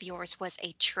question of yours was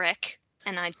a trick,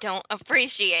 and I don't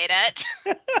appreciate it.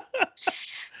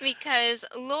 Because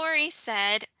Lori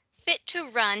said, Fit to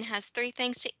Run has 3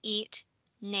 things to eat.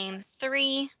 Name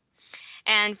 3.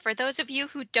 And for those of you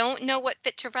who don't know what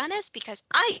Fit to Run is, because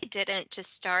I didn't to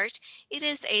start, it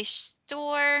is a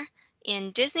store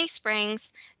in Disney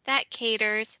Springs that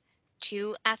caters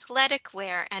to athletic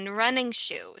wear and running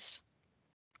shoes.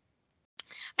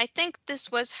 I think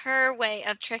this was her way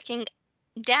of tricking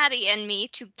Daddy and me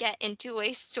to get into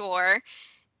a store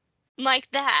like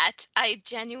that. I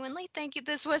genuinely think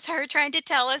this was her trying to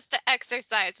tell us to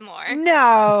exercise more.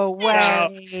 No No,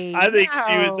 way. I think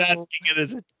she was No. asking it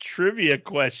as a trivia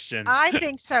question. I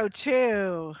think so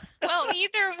too. Well,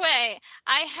 either way,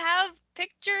 I have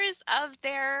pictures of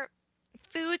their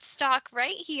food stock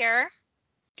right here.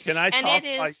 Can I And talk it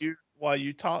is, while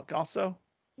you talk also?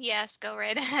 yes, go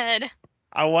right ahead.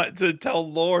 I want to tell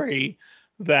Lori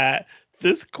that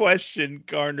this question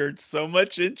garnered so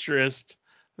much interest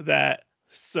that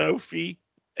Sophie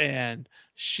and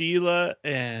Sheila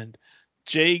and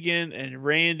Jagan and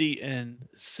Randy and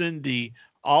Cindy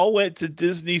all went to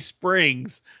Disney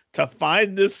Springs to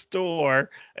find this store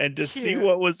and to see Cute.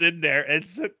 what was in there and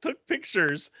took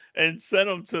pictures and sent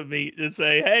them to me to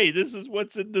say, hey, this is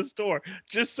what's in the store,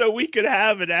 just so we could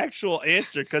have an actual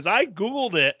answer. Because I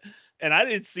Googled it and I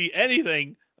didn't see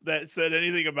anything that said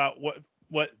anything about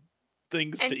what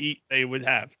things to And eat they would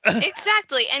have.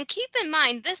 exactly. And keep in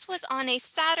mind, this was on a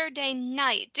Saturday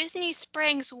night. Disney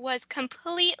Springs was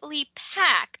completely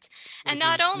packed. And This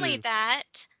not is only true.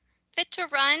 that, Fit to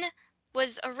Run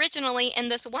was originally in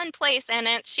this one place, and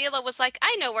Aunt Sheila was like,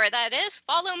 I know where that is.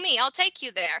 Follow me. I'll take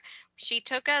you there. She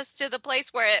took us to the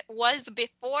place where it was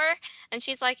before, and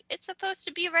she's like, it's supposed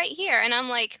to be right here. And I'm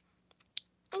like,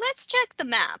 let's check the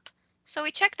map. So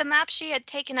we checked the map. She had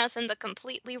taken us in the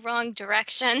completely wrong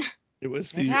direction. It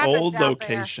was It the happens old out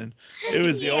there. location. It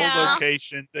was the old Yeah.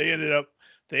 location. They ended up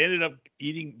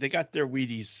eating. They got their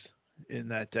Wheaties in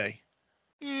that day.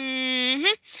 hmm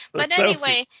So But Sophie,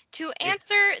 anyway, to yeah,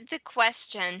 answer the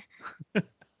question,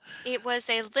 it was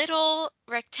a little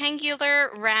rectangular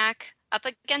rack up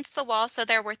against the wall. So there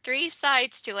were 3 sides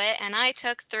to it, and I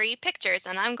took 3 pictures,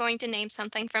 and I'm going to name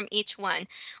something from each one.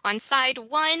 On side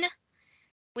 1,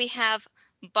 we have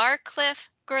Barcliff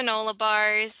granola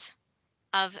bars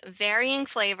of varying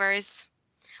flavors.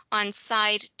 On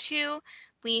side 2,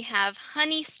 we have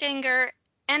Honey Stinger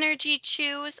Energy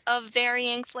Chews of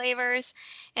varying flavors.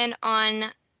 And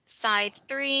on side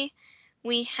 3,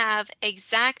 we have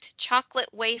Exact Chocolate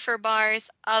Wafer Bars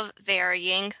of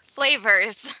varying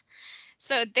flavors.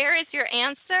 So there is your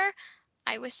answer.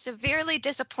 I was severely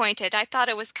disappointed. I thought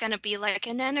it was going to be like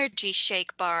an energy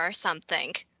shake bar or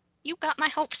something. You got my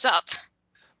hopes up.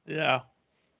 yeah.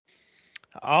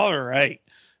 All right.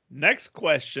 Next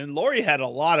question. Lori had a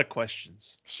lot of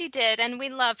questions. She did, and we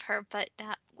love her, but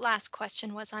that last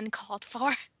question was uncalled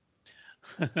for.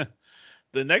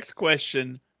 The next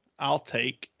question I'll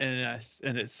take, and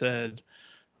it said,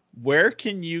 "Where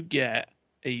can you get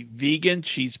a vegan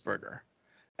cheeseburger?"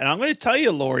 And I'm going to tell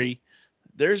you, Lori,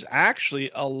 there's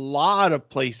actually a lot of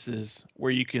places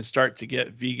where you can start to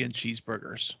get vegan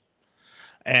cheeseburgers.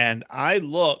 And I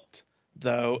looked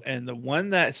though, and the one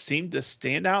that seemed to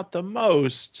stand out the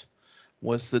most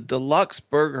was the deluxe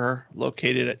burger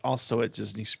located also at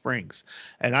Disney Springs.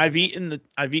 And I've eaten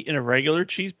a regular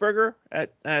cheeseburger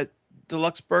at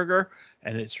Deluxe Burger,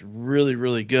 and it's really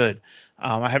really good.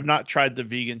 I have not tried the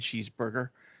vegan cheeseburger,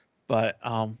 but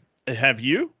have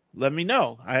you? Let me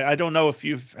know. I don't know if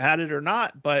you've had it or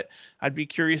not, but I'd be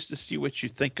curious to see what you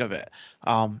think of it.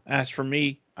 As for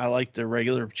me, I like the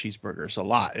regular cheeseburgers a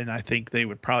lot, and I think they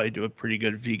would probably do a pretty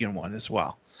good vegan one as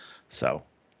well. So,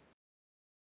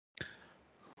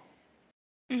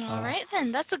 All uh, right,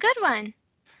 then. That's a good one.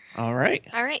 all right.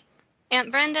 All right.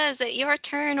 Aunt Brenda, is it your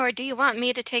turn, or do you want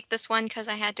me to take this one because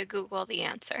I had to Google the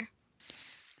answer?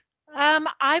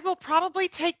 I will probably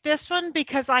take this one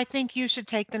because I think you should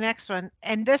take the next one.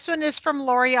 And this one is from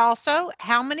Lori also.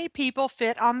 How many people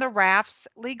fit on the rafts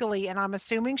legally? And I'm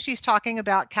assuming she's talking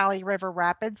about Cali River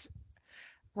Rapids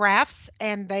rafts,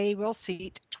 and they will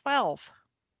seat 12.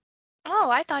 Oh,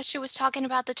 I thought she was talking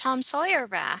about the Tom Sawyer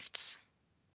rafts.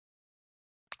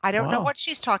 I don't know Wow. what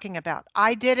she's talking about.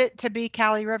 I did it to be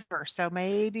Cali River. So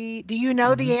maybe, do you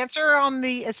know Mhm. the answer on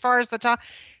the, as far as the Tom,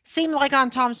 seemed like on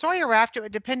Tom Sawyer raft, it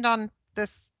would depend on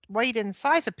this weight and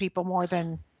size of people more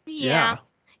than, Yeah, Yeah.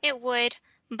 it would.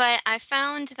 But I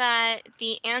found that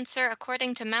the answer,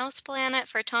 according to Mouse Planet,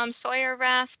 for Tom Sawyer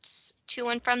rafts to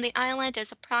and from the island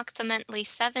is approximately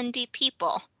 70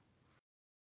 people.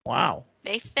 Wow.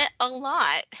 They fit a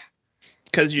lot.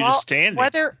 Because you're Well, just standing.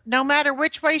 no matter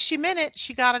which way she meant it,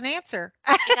 she got an answer.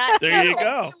 She got There you two.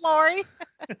 go. Thank you, Lori.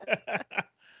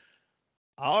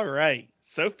 All right.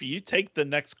 Sophie, you take the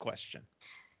next question.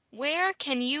 Where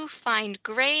can you find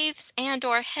graves and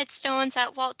or headstones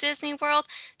at Walt Disney World?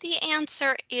 The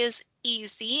answer is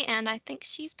easy, and I think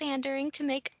she's pandering to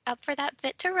make up for that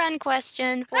Fit to Run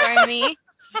question for me.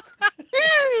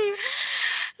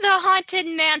 The Haunted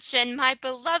Mansion, my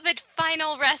beloved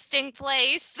final resting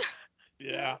place.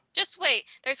 Yeah. Just wait,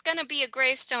 there's going to be a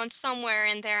gravestone somewhere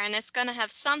in there, and it's going to have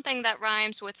something that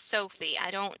rhymes with Sophie.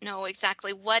 I don't know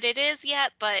exactly what it is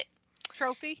yet, but...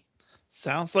 Trophy.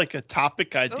 Sounds like a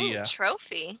topic Ooh, idea.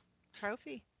 trophy.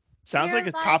 Trophy. Sounds like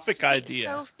Here a lies topic sweet idea.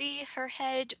 Sophie, her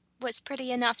head was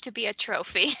pretty enough to be a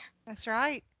trophy. That's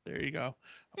right. There you go.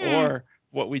 Hmm. Or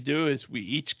what we do is we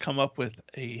each come up with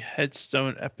a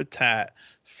headstone epitaph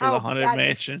for the Haunted that'd be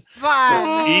Mansion Fun.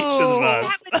 for each of Ooh.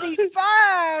 us. That would be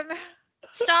fun.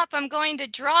 Stop, I'm going to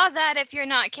draw that if you're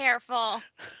not careful.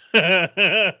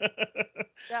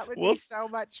 That would We'll- be so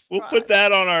much fun. We'll put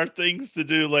that on our things to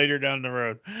do later down the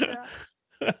road. Yeah.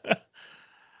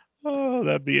 Oh,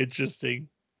 that'd be interesting.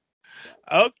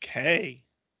 Okay.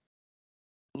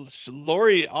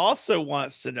 Lori also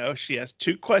wants to know, she has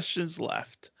 2 questions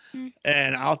left. Mm.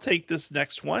 And I'll take this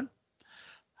next one.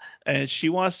 And she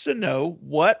wants to know,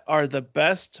 what are the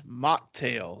best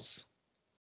mocktails?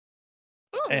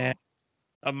 Ooh. And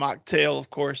a mocktail, of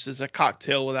course, is a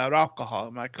cocktail without alcohol.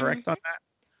 Am I correct on that?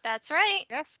 That's right.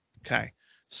 Yes. Okay.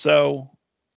 So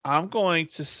I'm going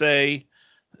to say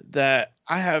that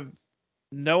I have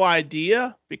no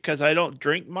idea because I don't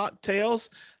drink mocktails.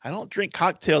 I don't drink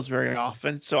cocktails very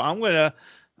often. So I'm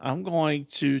going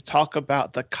to talk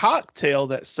about the cocktail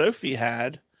that Sophie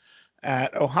had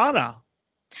at Ohana,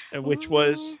 which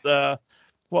was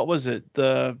what was it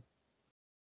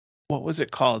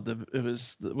called? It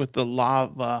was with the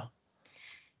lava.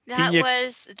 That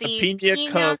was the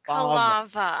Pina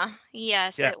colada.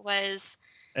 Yes, Yes. it was.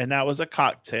 And that was a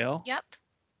cocktail. Yep.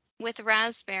 With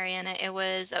raspberry in it. It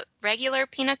was a regular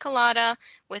pina colada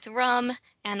with rum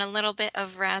and a little bit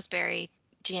of raspberry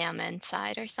jam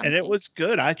inside or something. And it was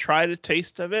good. I tried a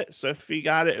taste of it. Sophie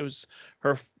got it.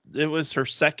 It was her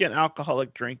second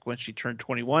alcoholic drink when she turned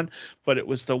 21, but it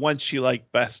was the one she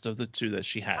liked best of the 2 that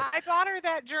she had. I bought her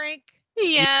that drink.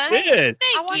 Yes. Good.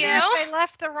 I Thank wonder you. if they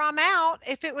left the rum out.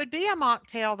 If it would be a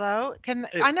mocktail, though,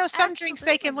 I know some drinks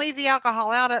they can Absolutely. leave the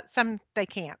alcohol out. Some they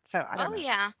can't. So I don't Oh know.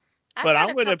 yeah. I've But had I'm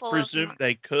a going to couple of presume them.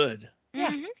 they could. Yeah.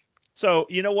 Mhm. So,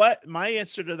 you know what? My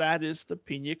answer to that is the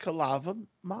Pina Colada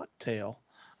mocktail.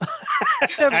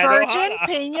 The At Virgin Ohana.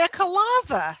 Pina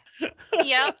Colada.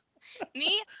 Yep.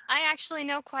 Me, I actually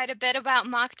know quite a bit about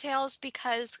mocktails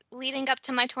because leading up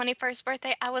to my 21st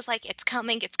birthday, I was like, it's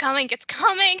coming, it's coming, it's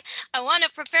coming. I want to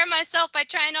prepare myself by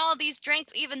trying all these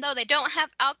drinks, even though they don't have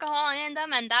alcohol in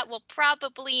them, and that will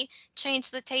probably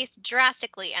change the taste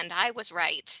drastically. And I was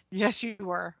right. Yes, you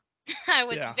were. I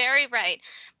was Yeah. very right.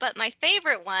 But my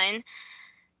favorite one,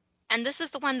 and this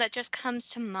is the one that just comes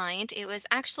to mind, it was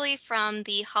actually from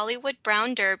the Hollywood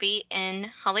Brown Derby in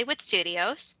Hollywood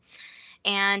Studios.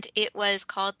 And it was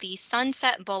called the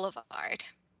Sunset Boulevard.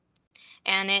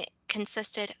 And it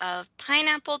consisted of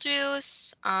pineapple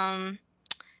juice,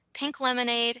 pink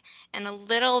lemonade, and a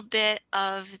little bit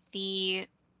of the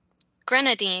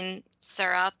grenadine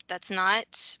syrup that's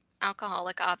not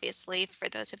alcoholic, obviously, for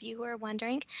those of you who are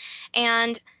wondering.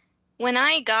 And when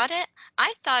I got it,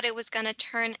 I thought it was going to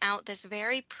turn out this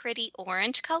very pretty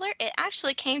orange color. It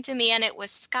actually came to me and it was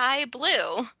sky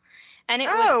blue. And it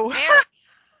was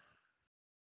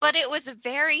but it was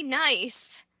very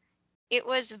nice. It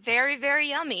was very, very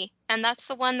yummy. And that's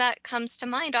the one that comes to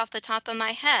mind off the top of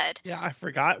my head. Yeah, I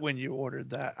forgot when you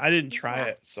ordered that. I didn't try Yeah.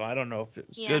 it, so I don't know if it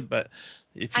was Yeah. good, but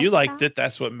if I you liked found- it,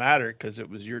 that's what mattered because it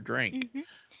was your drink. Mhm.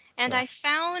 And So. I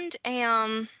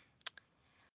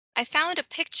found a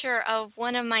picture of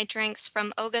one of my drinks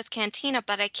from Oga's Cantina,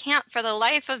 but I can't for the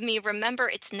life of me remember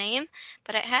its name.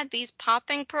 But it had these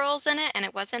popping pearls in it, and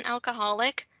it wasn't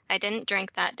alcoholic. I didn't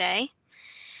drink that day.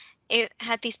 It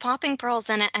had these popping pearls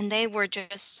in it, and they were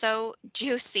just so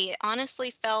juicy. It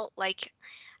honestly felt like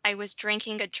I was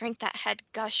drinking a drink that had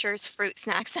Gushers fruit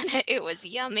snacks in it. It was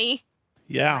yummy.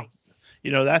 Yeah. Nice.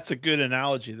 You know, that's a good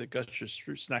analogy, the Gushers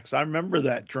fruit snacks. I remember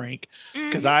that drink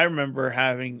because Mhm. I remember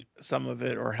having some of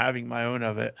it or having my own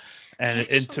of it. And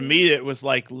to Actually- me, it was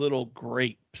like little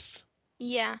grapes.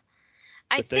 Yeah.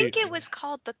 I But they- think it was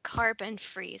called the Carbon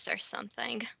Freeze or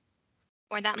something.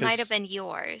 Or that might have 'Cause- been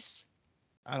yours.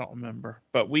 I don't remember.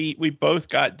 But we both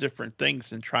got different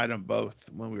things and tried them both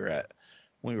when we were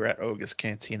at Oga's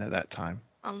Cantina that time.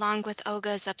 Along with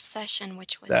Oga's obsession,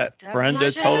 which was That That's Brenda my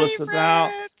told us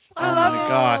about. favorite. Oh my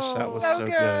gosh, that Oh. was So so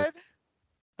good. good.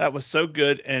 That was so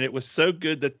good, and it was so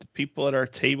good that the people at our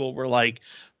table were like,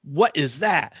 "What is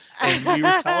that?" And we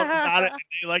were telling them about it, and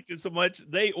they liked it so much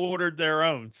they ordered their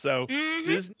own. So Mhm.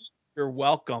 Disney, you're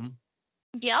welcome.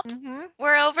 Yep. Mhm.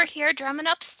 We're over here drumming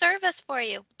up service for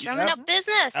you, drumming Yep. up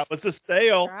business. That was a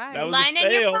sale. Right. That was a Line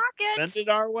in your sale. pockets. Send it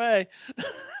our way.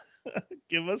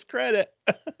 Give us credit.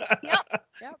 Yep.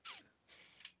 Yep.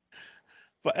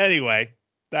 But anyway,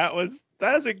 that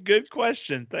is a good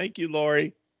question. Thank you,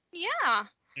 Lori. Yeah.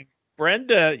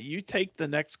 Brenda, you take the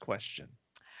next question.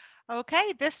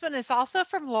 Okay, this one is also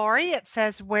from Lori. It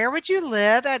says, "Where would you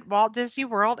live at Walt Disney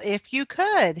World if you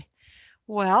could?"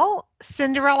 Well,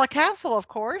 Cinderella Castle, of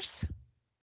course.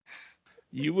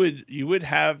 You would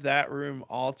have that room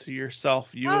all to yourself,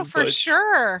 you Oh, and for Butch,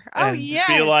 sure. Oh, and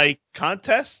be like, yes.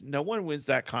 contest? No one wins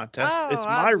that contest. Oh, It's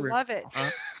my I'd room. love it.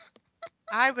 Huh?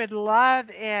 I would love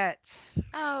it.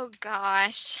 Oh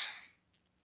gosh.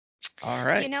 All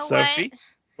right, You know Sophie, what?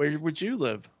 where would you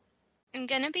live? I'm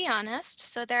gonna be honest.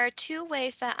 So there are two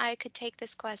ways that I could take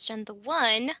this question. The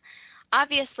one,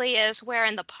 obviously, is where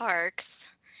in the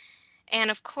parks.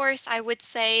 And of course, I would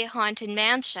say Haunted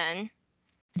Mansion.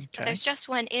 But Okay. there's just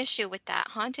one issue with that.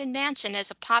 Haunted Mansion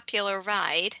is a popular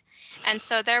ride. And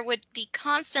so there would be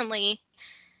constantly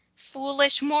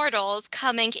foolish mortals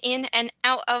coming in and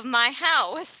out of my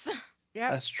house.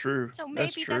 Yep. That's true. So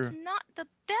That's maybe that's true. not the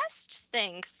best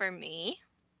thing for me.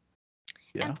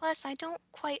 Yeah. And plus, I don't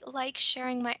quite like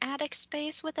sharing my attic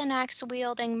space with an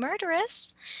axe-wielding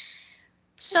murderess.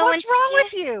 So What's wrong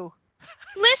with instead, you?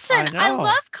 listen, I know.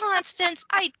 love Constance,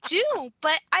 I do,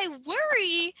 but I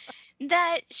worry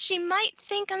that she might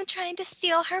think I'm trying to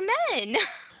steal her men.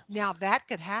 Now that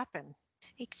could happen.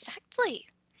 Exactly.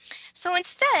 So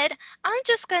instead, I'm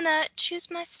just gonna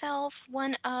choose myself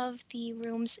one of the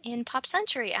rooms in Pop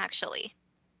Century, actually.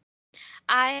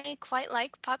 I quite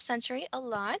like Pop Century a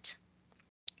lot.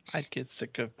 I'd get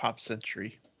sick of Pop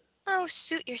Century. Oh,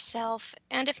 suit yourself.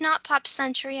 And if not Pop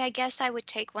Century, I guess I would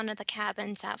take one of the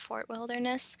cabins at Fort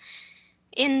Wilderness.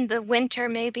 In the winter,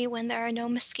 maybe, when there are no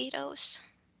mosquitoes.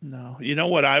 No. You know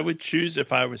what I would choose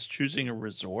if I was choosing a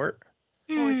resort?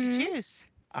 What would you Hmm. choose?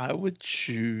 I would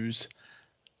choose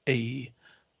a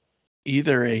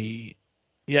either a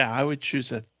yeah, I would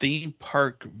choose a theme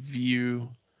park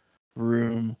view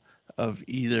room of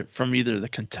either the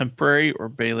Contemporary or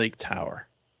Bay Lake Tower.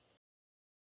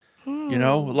 You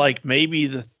know, like maybe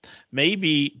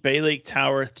Bay Lake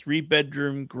Tower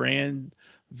 3-bedroom grand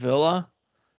villa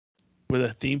with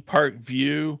a theme park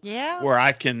view Yeah. where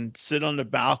I can sit on the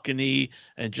balcony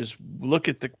and just look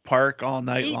at the park all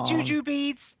night Eat long. juju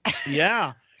beads.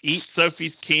 Yeah, eat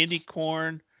Sophie's candy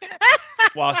corn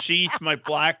while she eats my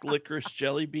black licorice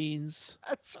jelly beans.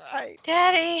 That's right.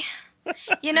 Daddy,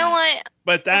 you know what?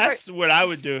 But that's what I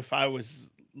would do if I was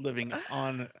living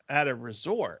at a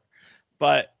resort.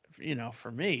 But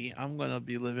for me, I'm gonna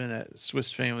be living at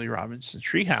Swiss Family Robinson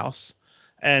Treehouse,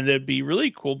 and it'd be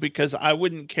really cool because I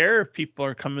wouldn't care if people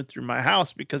are coming through my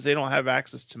house because they don't have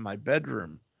access to my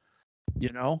bedroom. You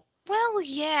know, Well,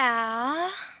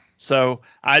 yeah. so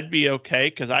I'd be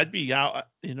okay because I'd be out,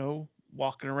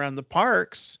 walking around the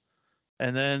parks,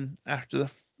 and then after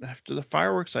the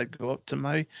fireworks, I'd go up to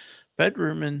my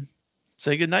bedroom and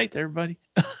say goodnight to everybody.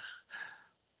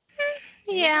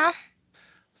 Yeah.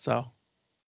 So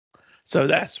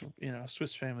that's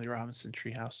Swiss Family Robinson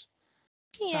Treehouse.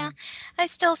 Yeah. I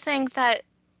still think that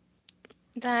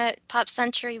Pop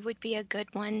Century would be a good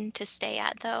one to stay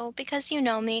at, though, because you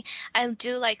know me, I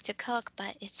do like to cook,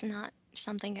 but it's not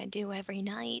something I do every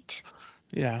night.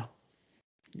 Yeah,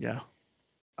 yeah.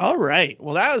 All right.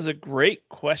 Well, that was a great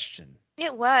question.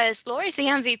 It was. Lori's the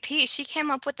MVP. She came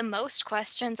up with the most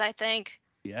questions, I think.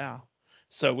 Yeah.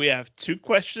 So we have 2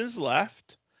 questions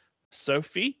left.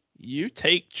 Sophie, you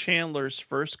take Chandler's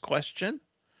first question.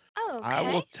 I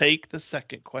Okay. will take the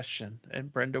second question,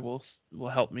 and Brenda will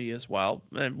help me as well,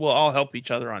 and we'll all help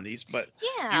each other on these. But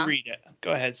Yeah. you read it.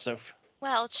 Go ahead, Sophie.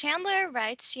 Well, Chandler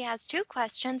writes she has 2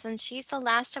 questions, and she's the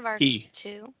last of our He.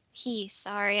 2.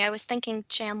 Sorry, I was thinking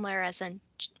Chandler as in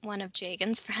one of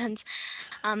Jagan's friends.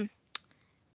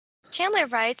 Chandler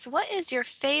writes, what is your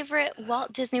favorite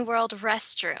Walt Disney World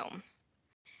restroom?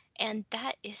 And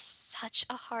that is such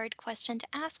a hard question to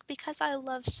ask because I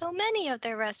love so many of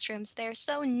their restrooms. They're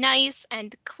so nice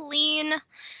and clean.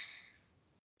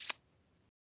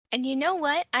 And you know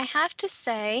what? I have to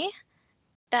say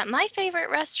that my favorite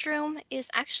restroom is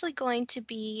actually going to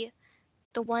be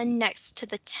the one next to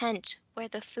the tent where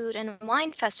the Food and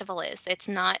Wine Festival is. It's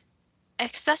not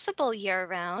accessible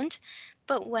year-round,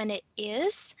 but when it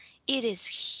is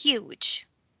huge.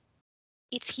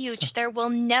 It's huge. There will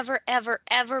never, ever,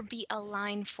 ever be a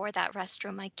line for that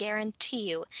restroom. I guarantee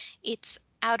you. It's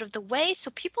out of the way,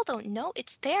 so people don't know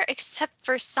it's there except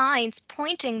for signs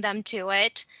pointing them to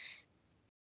it.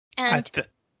 And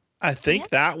I think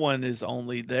that one is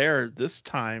only there this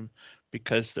time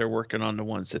because they're working on the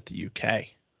ones at the UK.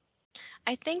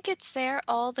 I think it's there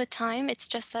all the time. It's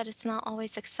just that it's not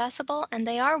always accessible, and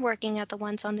they are working at the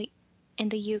ones in the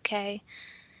UK.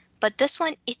 But this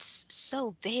one, it's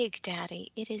so big,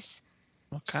 Daddy. It is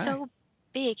so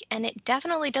big, and it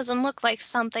definitely doesn't look like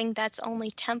something that's only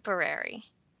temporary.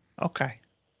 Okay.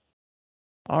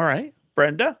 All right.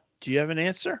 Brenda, do you have an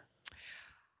answer?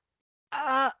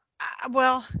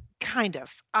 Well, kind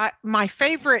of. My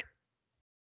favorite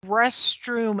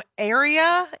restroom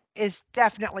area is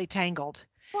definitely Tangled.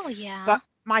 Well, yeah. But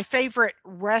my favorite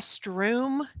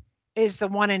restroom is the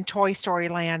one in Toy Story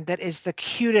Land that is the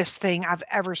cutest thing I've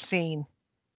ever seen.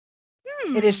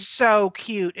 It is so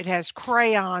cute. It has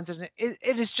crayons and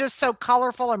it is just so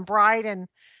colorful and bright, and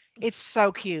it's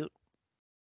so cute.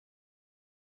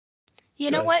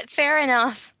 You know what? Fair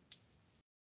enough.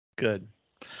 Good.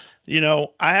 You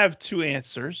know, I have two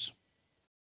answers.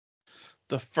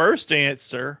 The first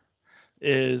answer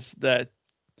is that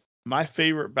my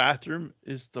favorite bathroom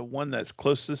is the one that's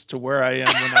closest to where I am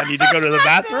when I need to go to the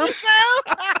bathroom.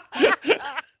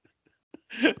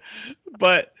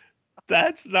 But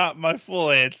that's not my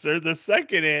full answer. The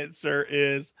second answer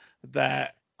is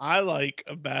that I like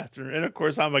a bathroom. And of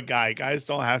course, I'm a guy. Guys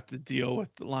don't have to deal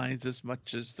with the lines as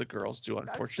much as the girls do,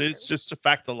 unfortunately. It's just a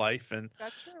fact of life, and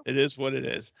it is what it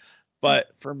is.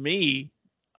 But for me,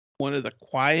 one of the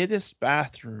quietest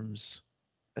bathrooms,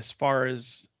 as far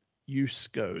as use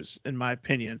goes, in my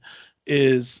opinion,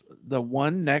 is the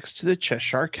one next to the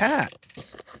Cheshire Cat.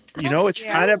 You know, it's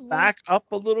kind of back up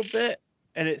a little bit,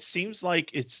 and it seems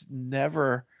like it's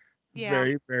never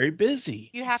very, very busy.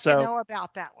 You have to know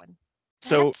about that one.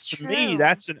 So to me,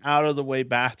 that's an out of the way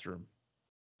bathroom.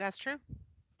 That's true.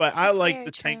 But I like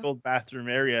the Tangled bathroom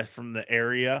area from the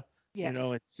area, you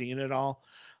know, and seeing it all.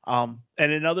 And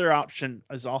another option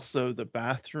is also the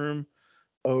bathroom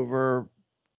over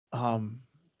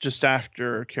just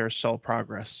after Carousel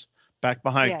Progress, back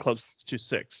behind Club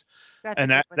 626.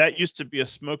 And that used to be a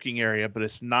smoking area, but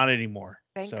it's not anymore.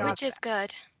 Which is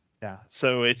good. Yeah.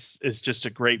 So it's just a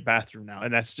great bathroom now.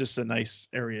 And that's just a nice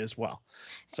area as well.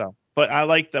 So, but I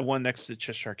like the one next to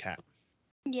Cheshire Cat.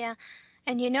 Yeah.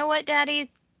 And you know what,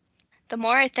 Daddy? The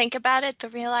more I think about it, the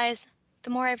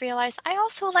more I realize I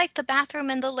also like the bathroom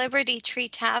in the Liberty Tree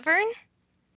Tavern.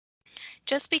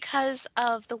 Just because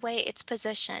of the way it's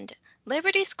positioned.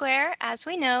 Liberty Square, as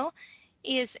we know,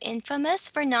 is infamous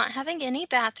for not having any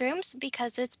bathrooms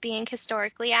because it's being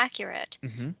historically accurate.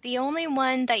 The only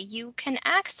one that you can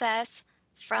access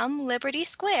from Liberty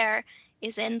Square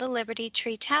is in the Liberty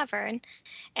Tree Tavern.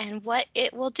 And what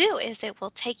it will do is it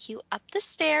will take you up the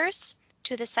stairs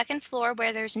to the second floor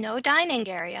where there's no dining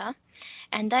area.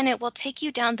 And then it will take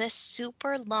you down this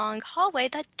super long hallway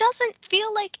that doesn't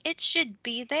feel like it should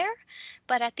be there.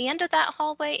 But at the end of that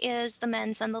hallway is the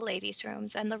men's and the ladies'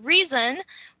 rooms. And the reason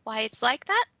why it's like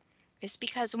that is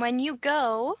because when you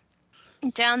go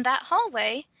down that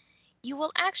hallway, you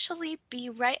will actually be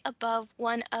right above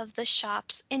one of the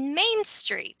shops in Main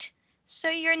Street. So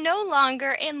you're no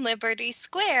longer in Liberty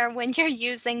Square when you're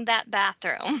using that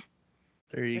bathroom.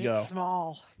 There you go. It's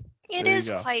small. It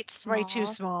is quite small. Way too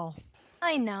small.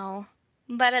 I know,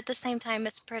 but at the same time,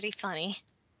 it's pretty funny.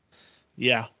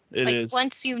 Yeah, it is.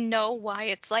 Once you know why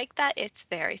it's like that, it's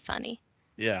very funny.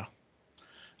 Yeah.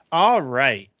 All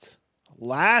right.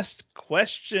 Last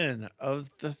question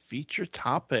of the feature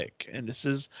topic. And this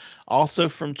is also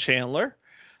from Chandler.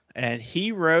 And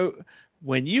he wrote,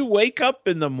 when you wake up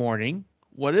in the morning,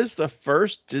 what is the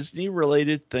first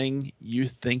Disney-related thing you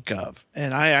think of?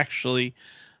 And I actually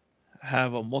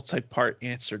have a multi-part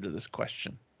answer to this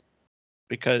question.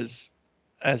 Because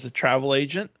as a travel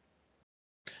agent,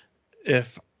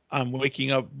 if I'm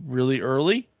waking up really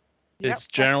early, it's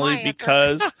generally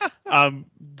because I'm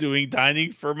doing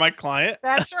dining for my client.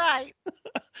 That's right.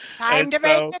 Time to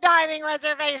make the dining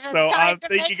reservations. So I'm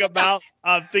thinking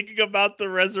about the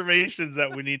reservations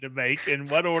that we need to make and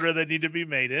what order they need to be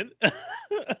made in.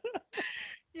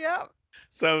 Yep.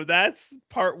 So that's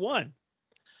part one.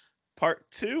 Part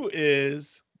two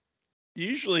is,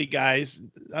 usually, guys,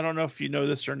 I don't know if you know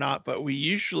this or not, but we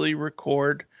usually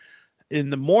record in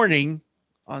the morning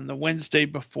on the Wednesday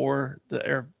before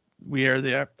we air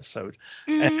the episode.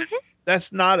 And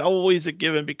that's not always a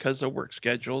given because of work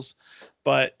schedules,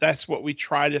 but that's what we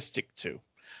try to stick to.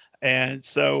 And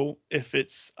so if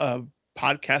it's a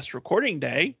podcast recording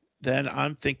day, then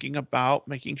I'm thinking about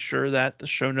making sure that the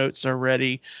show notes are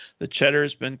ready, the cheddar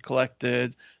has been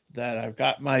collected, that I've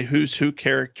got my Who's Who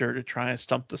character to try and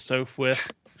stump the Soph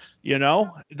with, those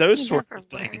You sorts never of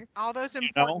things. were. All those know?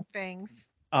 important things.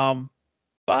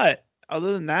 But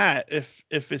other than that, if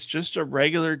it's just a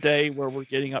regular day where we're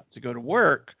getting up to go to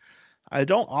work, I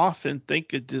don't often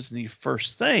think of Disney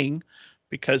first thing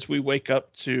because we wake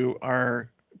up to our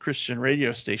Christian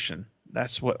radio station.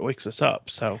 That's what wakes us up.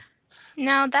 So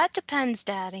Now that depends,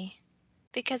 Daddy.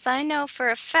 Because I know for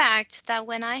a fact that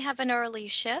when I have an early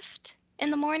shift in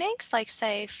the mornings, like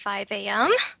say 5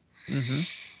 a.m., mhm.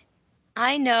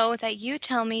 I know that you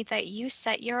tell me that you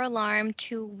set your alarm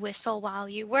to whistle while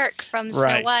you work from Snow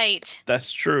Right. White.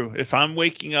 That's true. If I'm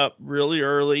waking up really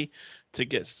early to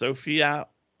get Sophie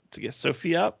up,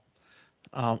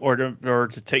 or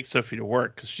to take Sophie to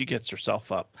work because she gets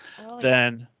herself up, Oh,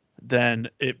 yeah. then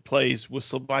it plays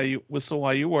whistle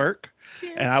while you work.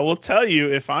 And I will tell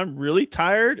you, if I'm really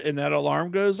tired and that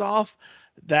alarm goes off,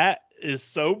 that is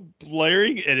so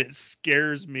blaring and it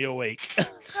scares me awake.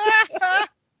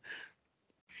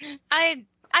 I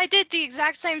did the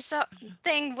exact same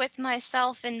thing with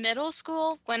myself in middle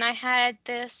school when I had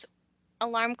this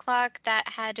alarm clock that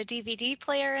had a DVD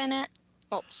player in it.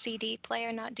 Well, CD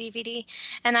player, not DVD.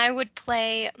 And I would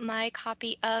play my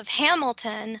copy of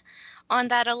Hamilton on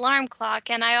that alarm clock.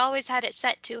 And I always had it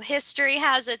set to History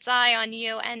Has Its Eye on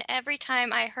You. And every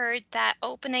time I heard that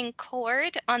opening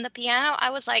chord on the piano, I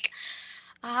was like,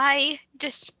 I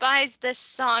despise this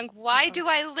song. Why do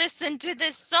I listen to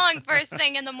this song first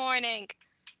thing in the morning?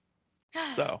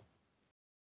 So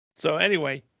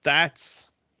anyway, that's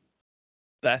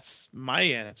my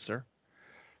answer.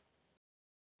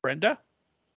 Brenda?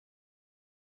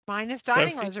 Mine is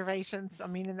dining Sophie? reservations. I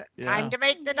mean, Yeah. time to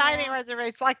make the dining Yeah.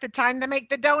 reservations, like the time to make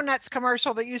the donuts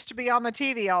commercial that used to be on the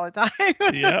TV all the time.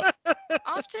 Yep.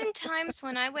 Oftentimes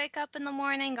when I wake up in the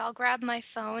morning, I'll grab my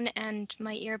phone and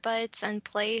my earbuds and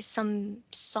play some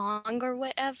song or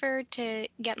whatever to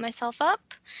get myself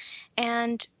up.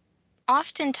 And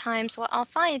oftentimes what I'll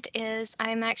find is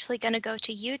I'm actually going to go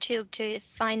to YouTube to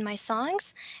find my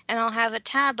songs, and I'll have a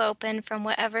tab open from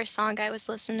whatever song I was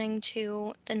listening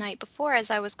to the night before as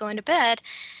I was going to bed.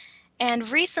 And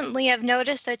recently I've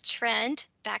noticed a trend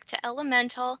back to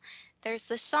Elemental. There's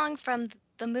this song from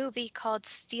the movie called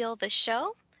Steal the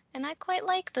Show, and I quite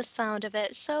like the sound of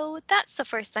it. So that's the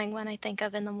first thing when I think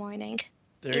of in the morning.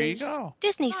 There you is go.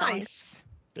 Disney songs. Nice.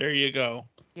 There you go.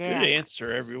 Yeah. Good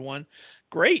answer, everyone.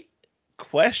 Great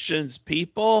questions,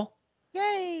 people.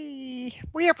 Yay.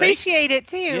 We appreciate it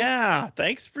too. Yeah,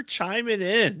 thanks for chiming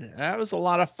in. That was a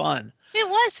lot of fun. It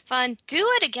was fun. Do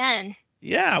it again.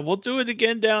 Yeah, we'll do it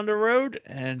again down the road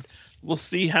and we'll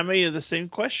see how many of the same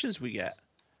questions we get.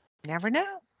 Never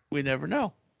know. We never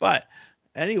know. But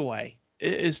anyway,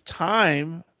 it is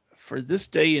time for this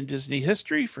day in Disney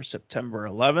history for September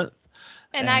 11th.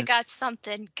 And I got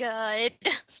something good.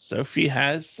 Sophie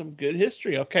has some good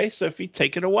history. Okay, Sophie,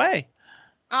 take it away.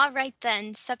 All right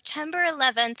then, September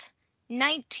 11th,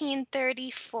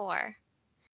 1934.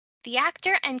 The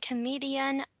actor and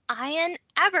comedian Ian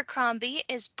Abercrombie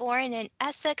is born in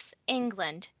Essex,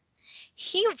 England.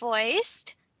 He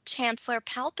voiced Chancellor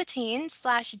Palpatine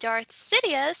 / Darth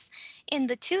Sidious in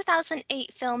the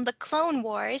 2008 film The Clone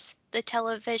Wars, the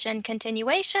television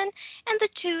continuation, and the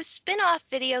two spin-off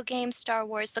video games Star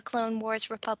Wars The Clone Wars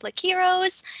Republic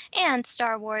Heroes and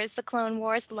Star Wars The Clone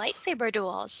Wars Lightsaber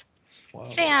Duels. Whoa.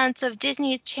 Fans of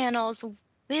Disney Channel's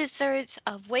Wizards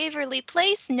of Waverly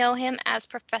Place know him as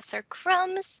Professor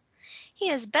Crumbs. He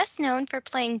is best known for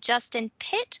playing Justin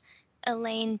Pitt,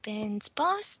 Elaine Bean's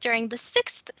boss, during the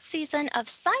 6th season of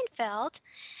Seinfeld.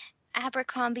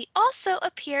 Abercrombie also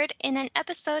appeared in an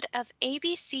episode of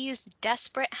ABC's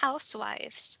Desperate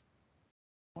Housewives.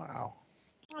 Wow.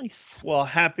 Nice. Well,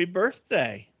 happy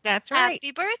birthday. That's right.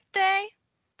 Happy birthday!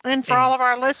 And for all of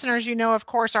our listeners, of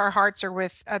course, our hearts are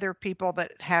with other people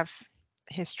that have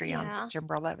history on Yeah.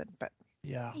 September 11th, but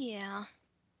Yeah. Yeah.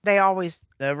 they always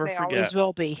Never they forget. always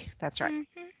will be. That's right.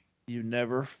 Mhm. You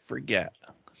never forget.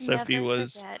 Never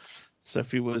forget.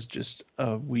 Sophie was just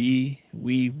a wee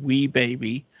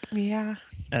baby. Yeah.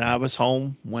 And I was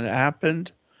home when it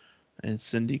happened, and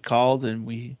Cindy called,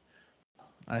 and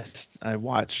I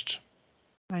watched.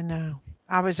 I know.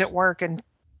 I was at work and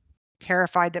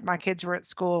terrified that my kids were at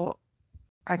school.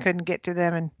 I couldn't get to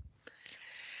them, and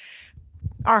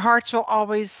our hearts will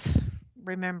always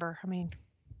remember. I mean,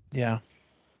 Yeah.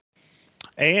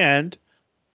 And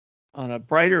on a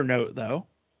brighter note, though,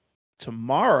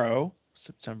 tomorrow,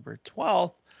 September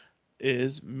 12th,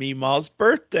 is Meemaw's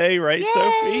birthday, right, yay!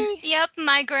 Sophie? Yep,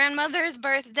 my grandmother's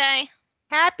birthday.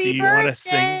 Happy Do you birthday! want to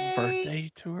sing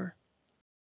birthday to her?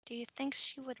 Do you think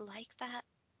she would like that?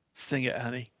 Sing it,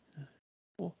 honey.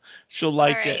 Well, she'll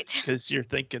like it right. because you're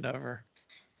thinking of her.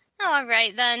 All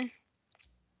right then.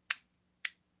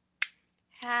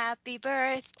 Happy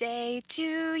birthday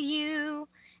to you.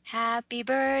 Happy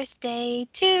birthday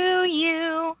to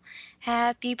you.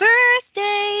 Happy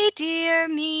birthday, dear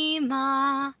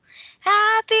Mima.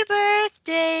 Happy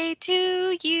birthday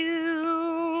to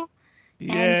you. And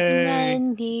Yay!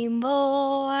 many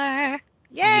more.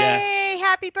 Yay! Yes.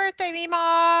 Happy birthday,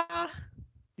 Mima!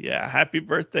 Yeah, happy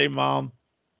birthday, Mom.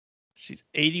 She's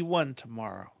 81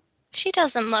 tomorrow. She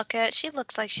doesn't look it. She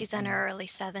looks like she's in Mm-mm. her early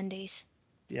 70s.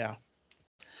 Yeah.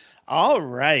 All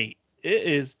right. It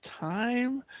is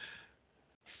time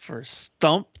for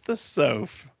Stump the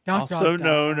Soph, Dun, also dun,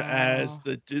 known as dun.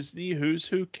 the Disney Who's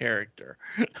Who character.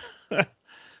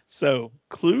 So,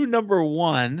 clue number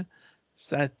 1 is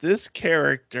that this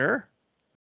character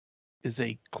is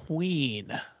a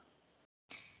queen.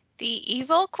 The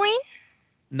evil queen?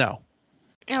 No,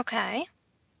 Okay.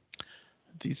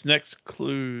 these next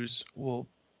clues will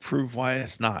prove why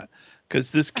it's not.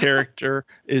 Because this character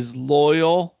is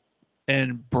loyal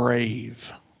and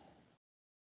brave.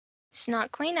 It's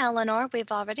not Queen Eleanor.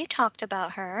 We've already talked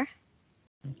about her.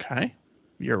 Okay,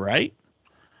 you're right.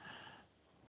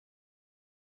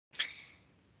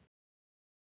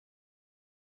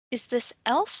 Is this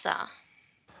Elsa?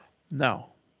 No,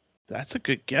 that's a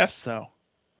good guess though,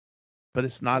 but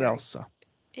it's not Very- Elsa.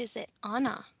 Is it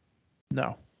Anna?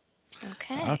 No.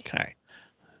 Okay. Okay.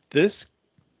 This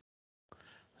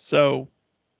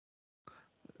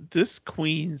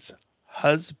queen's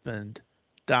husband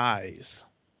dies.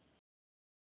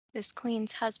 This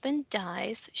queen's husband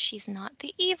dies. She's not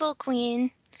the evil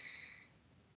queen.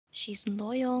 She's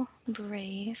loyal,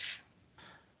 brave.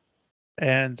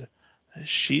 And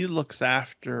she looks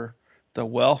after the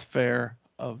welfare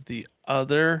of the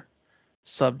other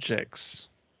subjects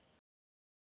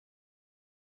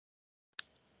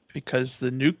because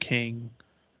the new king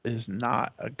is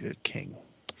not a good king.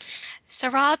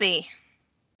 Sarabi.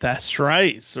 That's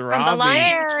right, Sarabi. the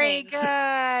Lion Very King.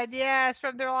 good. Yes,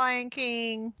 from the Lion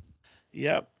King.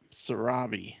 Yep,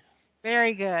 Sarabi.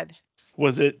 Very good.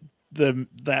 Was it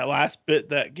that last bit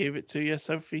that gave it to you,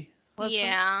 Sophie? Listen.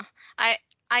 Yeah.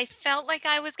 I felt like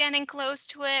I was getting close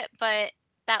to it, but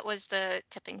that was the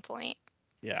tipping point.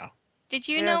 Yeah. Did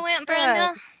you Yeah, know it,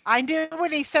 Brenda? I knew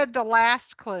when he said the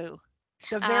last clue,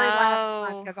 the very last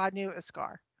one, Oh. because I knew it was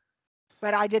Scar.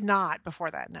 But I did not before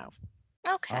that, no.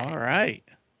 Okay. All right.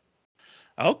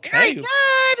 Very Okay.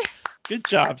 good. Good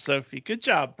job, Sophie. Good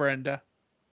job, Brenda.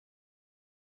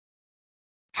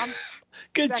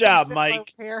 Good Second job, fiddle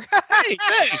Mike. over here. Hey,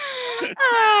 thanks.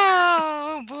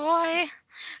 Oh boy.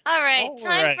 All right, All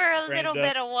time right, for a little Brenda.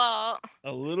 bit of Walt.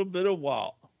 A little bit of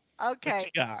Walt. What Okay.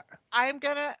 you got? I'm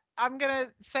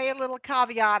gonna say a little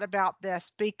caveat about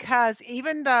this, because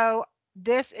even though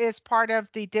this is part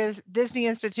of the Disney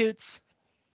Institute's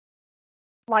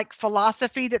like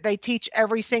philosophy that they teach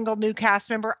every single new cast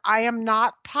member, I am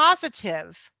not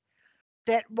positive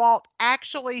that Walt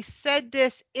actually said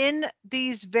this in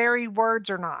these very words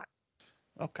or not.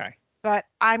 Okay. But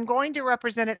I'm going to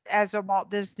represent it as a Walt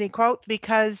Disney quote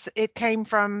because it came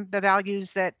from the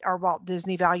values that are Walt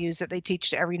Disney values that they teach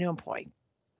to every new employee.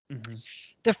 Mm-hmm.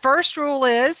 The first rule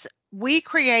is we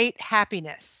create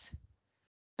happiness,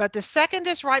 but the second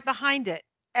is right behind it.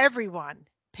 Everyone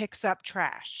picks up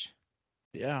trash.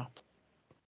 Yeah.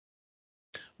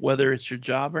 Whether it's your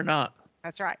job or not.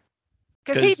 That's right.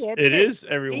 Because he did. It is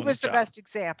everyone's He was the job. best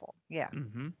example. Yeah.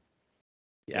 Mm-hmm.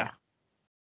 Yeah. Yeah.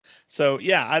 So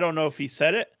yeah, I don't know if he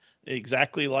said it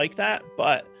exactly like that,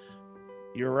 but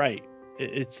you're right.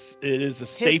 It is a His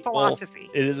staple. philosophy.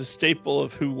 It is a staple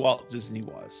of who Walt Disney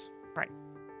was. Right.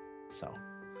 So,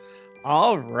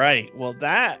 all right. Well,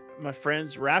 that, my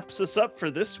friends, wraps us up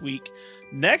for this week.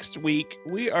 Next week,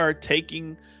 we are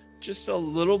taking just a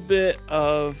little bit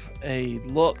of a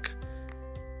look.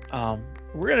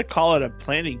 We're going to call it a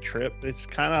planning trip. It's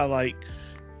kind of like,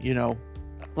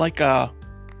 like a,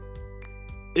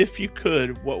 if you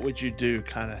could, what would you do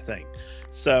kind of thing.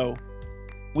 So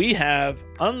we have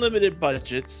unlimited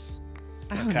budgets.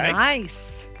 Oh, Okay.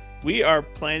 nice. We are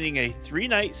planning a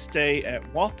 3-night stay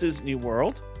at Walt Disney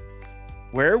World.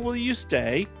 Where will you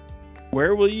stay?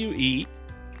 Where will you eat?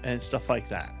 And stuff like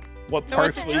that. What So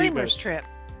parks it's a will you go dreamer's to? trip.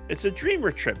 It's a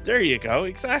dreamer trip. There you go.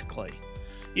 Exactly.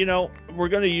 We're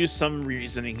going to use some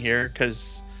reasoning here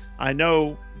because I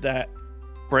know that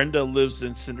Brenda lives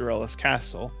in Cinderella's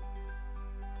castle,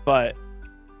 but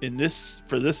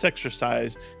for this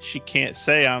exercise, she can't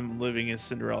say I'm living in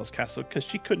Cinderella's castle because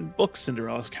she couldn't book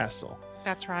Cinderella's castle.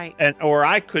 That's right. or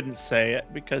I couldn't say it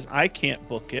because I can't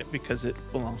book it because it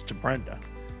belongs to Brenda.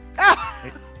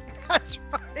 That's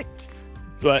right.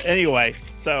 But anyway,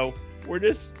 so we're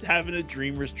just having a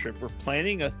dreamers trip. We're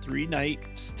planning a 3-night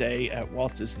stay at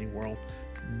Walt Disney World.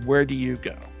 Where do you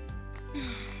go? 3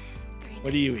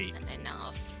 What do you nights eat? isn't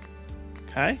enough.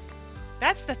 Okay.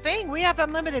 That's the thing. We have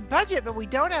unlimited budget, but we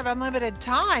don't have unlimited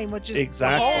time, which is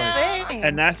Exactly. the whole thing.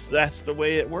 And that's the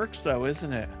way it works, though,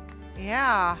 isn't it?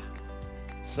 Yeah.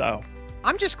 So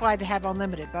I'm just glad to have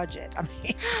unlimited budget. I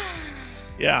mean,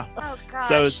 yeah. Oh gosh.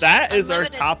 So that is our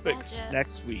unlimited topic budget.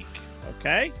 next week.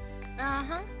 Okay.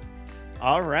 Uh-huh.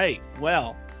 All right.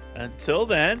 Well, until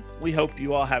then, we hope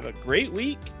you all have a great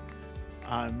week.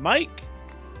 I'm Mike.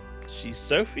 She's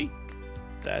Sophie.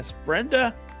 That's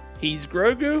Brenda. He's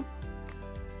Grogu.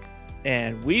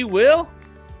 And we will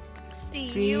See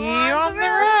you you on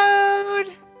the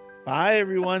road. bye,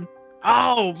 everyone.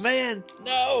 Oh, man.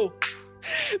 No.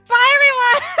 Bye,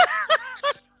 everyone.